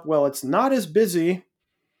coming up? Well, it's not as busy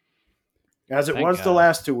as it was the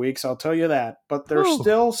last 2 weeks, I'll tell you that. But there's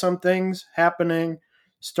still some things happening.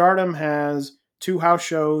 Stardom has 2 house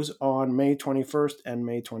shows on May 21st and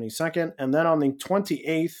May 22nd. And then on the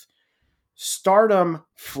 28th, Stardom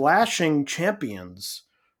Flashing Champions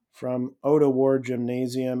from Oda Ward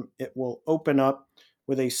Gymnasium. It will open up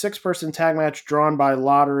with a 6-person tag match drawn by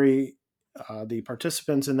lottery. The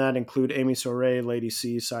participants in that include Amy Soray, Lady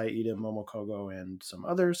C, Saida, Momokogo, and some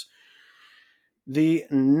others. The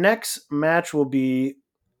next match will be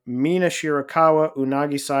Mina Shirakawa,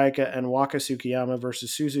 Unagi Sayaka, and Waka Tsukiyama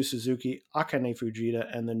versus Suzu Suzuki, Akane Fujita,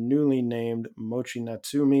 and the newly named Mochi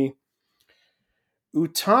Natsumi.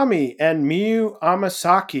 Utami and Miyu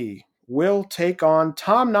Amasaki will take on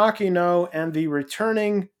Tom Nakino and the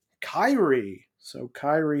returning Kairi. So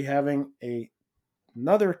Kairi having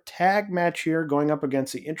another tag match here, going up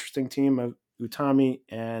against the interesting team of Utami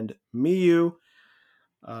and Miyu.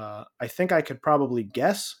 I think I could probably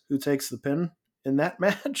guess who takes the pin in that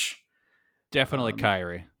match. Definitely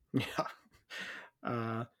Kairi.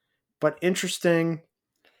 Yeah. But interesting.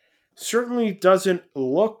 Certainly doesn't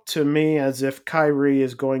look to me as if Kairi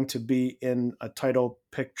is going to be in a title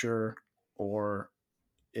picture or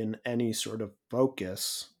in any sort of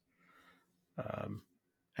focus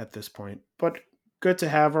at this point. But good to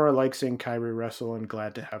have her. I like seeing Kairi wrestle and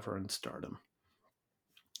glad to have her in Stardom.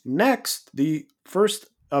 Next, the first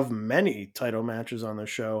of many title matches on the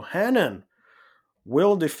show, Hanan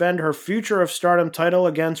will defend her Future of Stardom title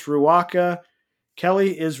against Ruaka.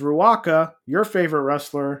 Kelly, is Ruaka, your favorite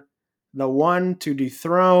wrestler, the one to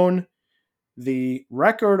dethrone the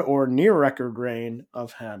record or near record reign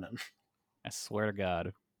of Hanan? I swear to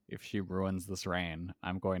God, if she ruins this reign,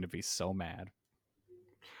 I'm going to be so mad.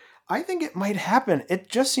 I think it might happen. It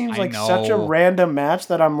just seems like such a random match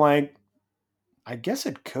that I'm like, I guess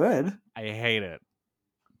it could. I hate it.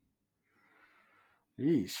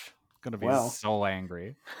 Yeesh. Going to be so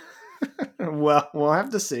angry. Well, we'll have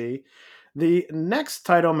to see. The next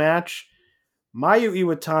title match Mayu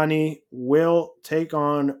Iwatani will take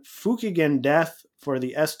on Fukigen Death for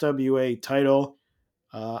the SWA title.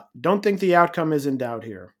 Don't think the outcome is in doubt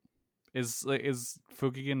here. Is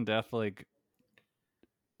Fukigen Death like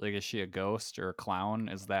is she a ghost or a clown?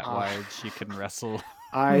 Is that why she can wrestle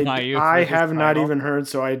Mayu for I this have not title? even heard,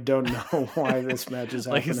 so I don't know why this match is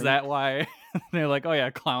happening. Is that why they're like, oh yeah,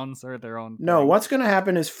 clowns are their own No, thing? what's going to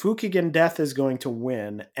happen is Fukigen Death is going to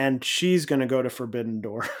win, and she's going to go to Forbidden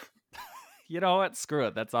Door. You know what? Screw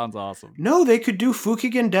it. That sounds awesome. No, they could do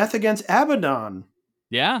Fukigen Death against Abaddon.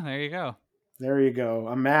 Yeah, there you go. There you go.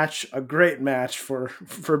 A great match for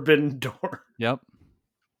Forbidden Door. Yep.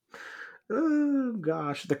 Oh,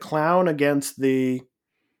 gosh. The clown against the...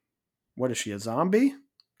 What is she, a zombie?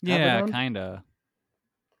 Yeah, kind of.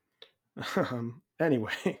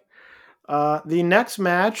 Anyway. The next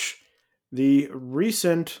match, the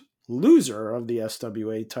recent loser of the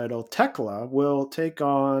SWA title, Tekla, will take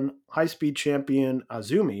on high-speed champion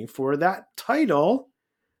Azumi for that title.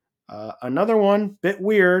 Another one, bit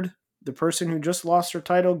weird. The person who just lost her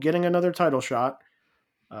title getting another title shot.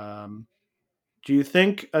 Do you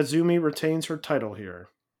think Azumi retains her title here?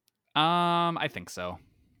 I think so.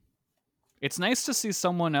 It's nice to see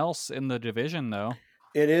someone else in the division, though.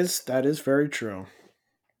 It is. That is very true.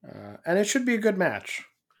 And it should be a good match.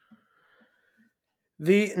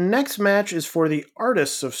 The next match is for the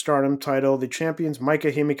Artists of Stardom title. The champions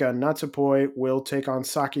Maika Himika and Natsupoi will take on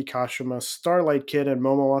Saki Kashima, Starlight Kid, and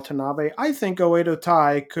Momo Watanabe. I think Oedo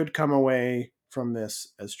Tai could come away from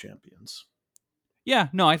this as champions. Yeah,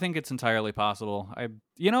 no, I think it's entirely possible.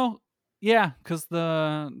 Because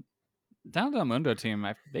the Down to the Mundo team,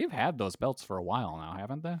 they've had those belts for a while now,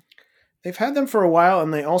 haven't they? They've had them for a while,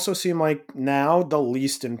 and they also seem like now the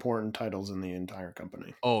least important titles in the entire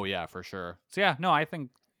company. Oh yeah, for sure. So yeah, no, I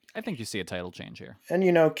think you see a title change here. And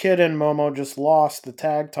Kid and Momo just lost the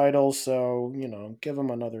tag titles, so give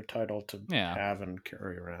them another title to have and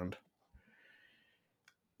carry around.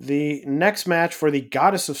 The next match for the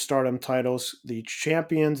Goddess of Stardom titles, the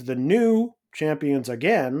new champions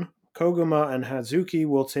again, Koguma and Hazuki,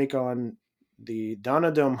 will take on the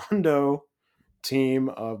Donna Del Mundo team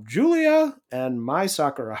of Julia and Mai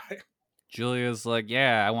Sakurai. Julia's like,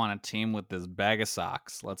 yeah, I want a team with this bag of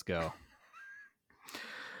socks. Let's go.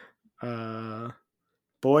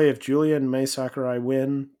 Boy, if Julia and Mai Sakurai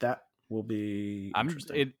win, that will be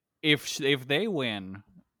interesting. If they win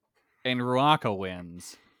and Ruaka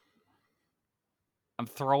wins, I'm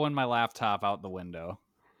throwing my laptop out the window.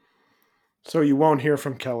 So you won't hear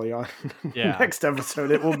from Kelly on next episode.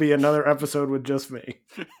 It will be another episode with just me.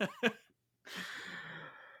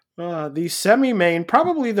 The semi-main,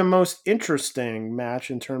 probably the most interesting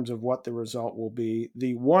match in terms of what the result will be.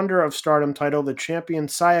 The Wonder of Stardom title, the champion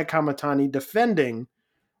Saya Kamatani defending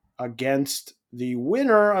against the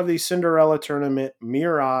winner of the Cinderella tournament,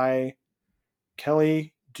 Mirai.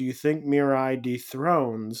 Kelly, do you think Mirai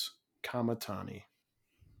dethrones Kamatani?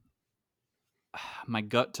 My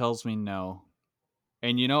gut tells me no.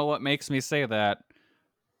 And you know what makes me say that?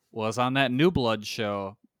 Was on that New Blood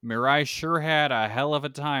show, Mirai sure had a hell of a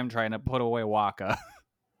time trying to put away Waka.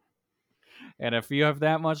 And if you have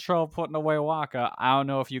that much trouble putting away Waka, I don't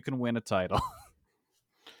know if you can win a title.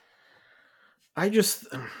 I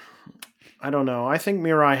don't know. I think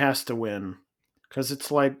Mirai has to win. Because it's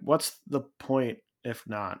like, what's the point if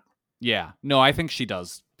not? Yeah. No, I think she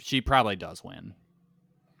does. She probably does win.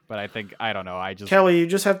 But I don't know. Kelly, you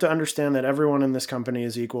just have to understand that everyone in this company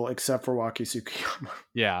is equal except for Waki Tsukiyama.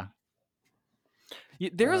 Yeah.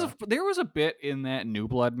 There was a bit in that New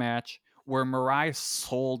Blood match where Mirai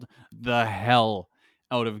sold the hell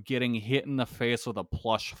out of getting hit in the face with a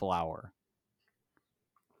plush flower.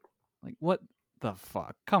 Like, what the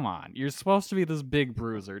fuck? Come on. You're supposed to be this big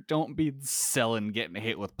bruiser. Don't be selling getting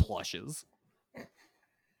hit with plushes.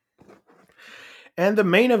 And the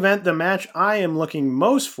main event, the match I am looking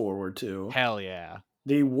most forward to. Hell yeah.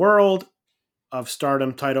 The World of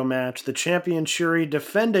Stardom title match. The champion Shuri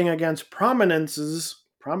defending against prominences,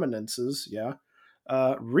 yeah.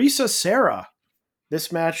 Risa Sera.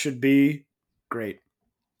 This match should be great.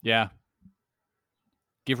 Yeah.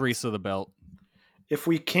 Give Risa the belt. If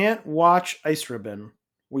we can't watch Ice Ribbon,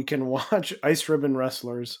 we can watch Ice Ribbon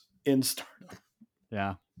wrestlers in Stardom.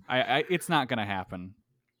 Yeah. It's not going to happen.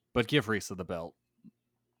 But give Risa the belt.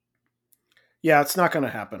 Yeah, it's not going to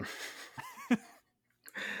happen.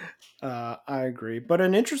 I agree. But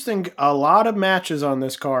a lot of matches on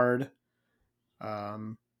this card.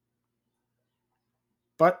 But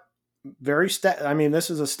very this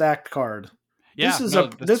is a stacked card. Yeah,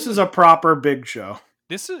 this is a proper big show.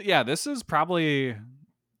 This is probably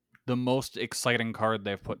the most exciting card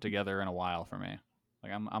they've put together in a while for me.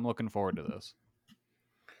 Like I'm looking forward to this.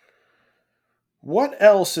 What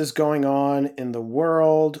else is going on in the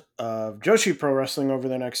world of Joshi Pro Wrestling over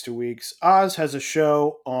the next 2 weeks? Oz has a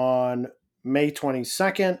show on May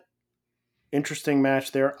 22nd. Interesting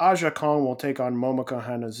match there. Aja Kong will take on Momoko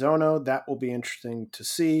Hanazono. That will be interesting to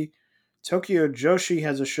see. Tokyo Joshi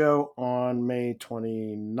has a show on May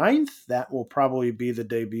 29th. That will probably be the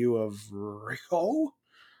debut of Ryo.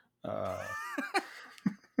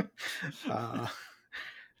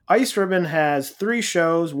 Ice Ribbon has 3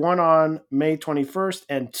 shows, one on May 21st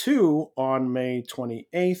and 2 on May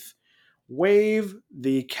 28th. Wave,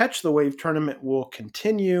 the Catch the Wave tournament will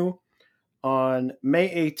continue on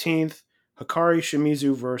May 18th. Hikari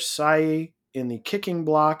Shimizu versus Sai in the kicking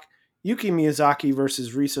block. Yuki Miyazaki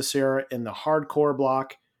versus Risa Sera in the hardcore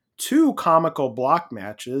block. 2 comical block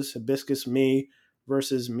matches. Hibiscus Me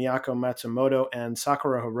versus Miyako Matsumoto and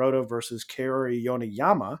Sakura Hiroto versus Kaori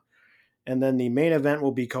Yoneyama. And then the main event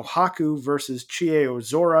will be Kohaku versus Chie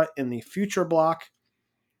Ozora in the future block.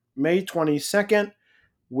 May 22nd,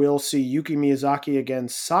 we'll see Yuki Miyazaki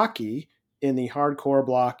against Saki in the hardcore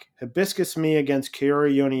block, Hibiscus Me against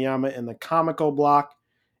Kaori Yoneyama in the comical block,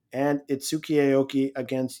 and Itsuki Aoki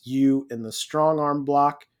against Yu in the strong arm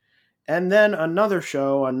block. And then another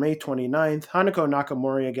show on May 29th, Hanako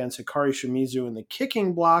Nakamori against Hikari Shimizu in the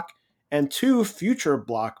kicking block, and 2 future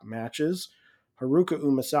block matches, Haruka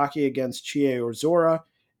Umasaki against Chie Ozora,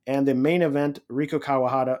 and the main event, Riko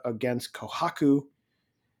Kawahata against Kohaku.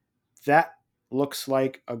 That looks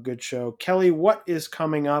like a good show. Kelly, what is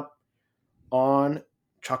coming up on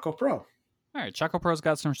Choco Pro? All right, Choco Pro's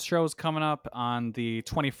got some shows coming up. On the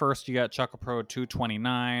 21st, you got Choco Pro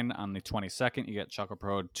 229. On the 22nd, you got Choco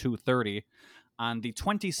Pro 230. On the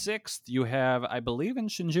 26th, you have, I believe, in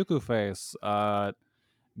Shinjuku Face,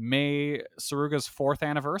 May Saruga's 4th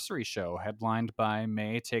anniversary show, headlined by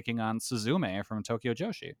May taking on Suzume from Tokyo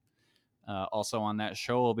Joshi. Also on that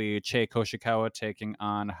show will be Chei Koshikawa taking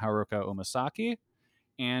on Haruka Umasaki,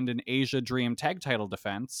 and an Asia Dream tag title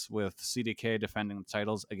defense with CDK defending the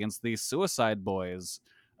titles against the Suicide Boys,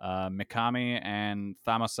 Mikami and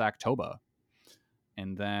Thamasak Toba.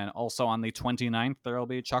 And then also on the 29th, there will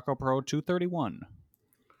be Choco Pro 231.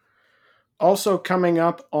 Also coming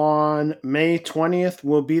up on May 20th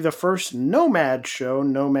will be the first Nomad show.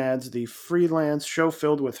 Nomad's the freelance show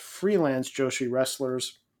filled with freelance Joshi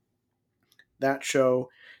wrestlers. That show,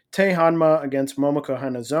 Tei Hanma against Momoko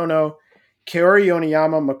Hanazono, Kaori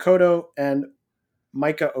Yoneyama, Makoto, and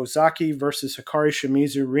Maika Ozaki versus Hikari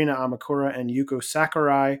Shimizu, Rina Amakura, and Yuko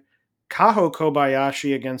Sakurai, Kaho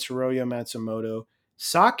Kobayashi against Hiroyo Matsumoto,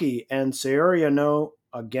 Saki and Sayori Ano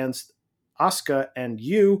against Asuka and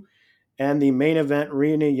Yu, and the main event,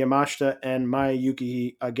 Rina Yamashita and Maya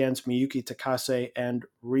Yuki against Miyuki Takase and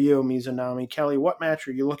Ryo Mizunami. Kelly, what match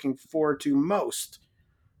are you looking forward to most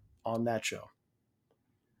on that show?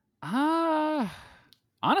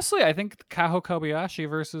 Honestly, I think the Kaho Kobayashi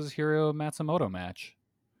versus Hiro Matsumoto match.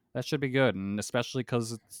 That should be good, and especially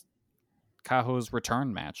because it's Kaho's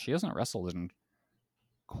return match. She hasn't wrestled in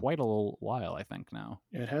quite a little while, I think, now.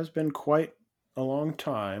 It has been quite a long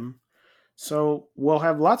time. So we'll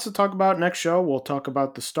have lots to talk about next show. We'll talk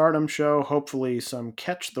about the Stardom show, hopefully some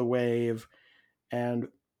Catch the Wave, and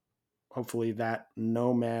hopefully that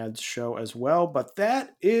Nomads show as well. But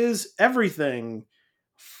that is everything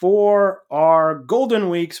for our Golden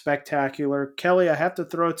Week Spectacular. Kelly, I have to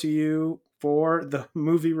throw it to you for the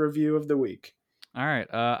movie review of the week. All right.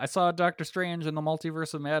 I saw Doctor Strange in the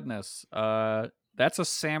Multiverse of Madness. That's a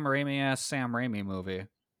Sam Raimi-ass Sam Raimi movie.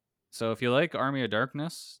 So if you like Army of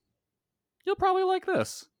Darkness, you'll probably like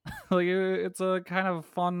this. It's a kind of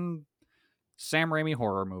fun Sam Raimi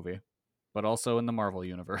horror movie, but also in the Marvel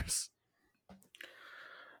universe.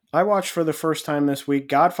 I watched for the first time this week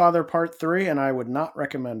Godfather Part 3, and I would not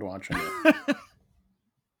recommend watching it.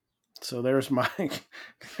 So there's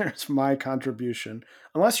my contribution.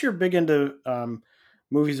 Unless you're big into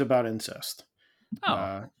movies about incest.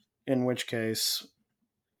 In which case,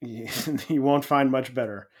 you won't find much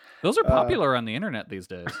better. Those are popular on the internet these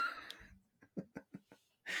days.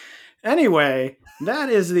 Anyway, that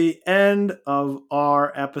is the end of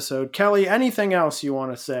our episode. Kelly, anything else you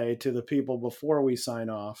want to say to the people before we sign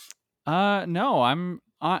off? No, I'm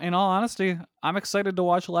in all honesty, I'm excited to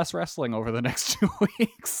watch less wrestling over the next 2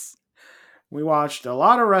 weeks. We watched a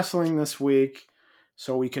lot of wrestling this week,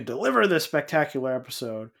 so we could deliver this spectacular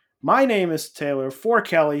episode. My name is Taylor for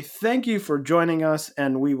Kelly. Thank you for joining us,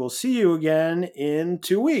 and we will see you again in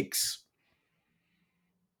 2 weeks.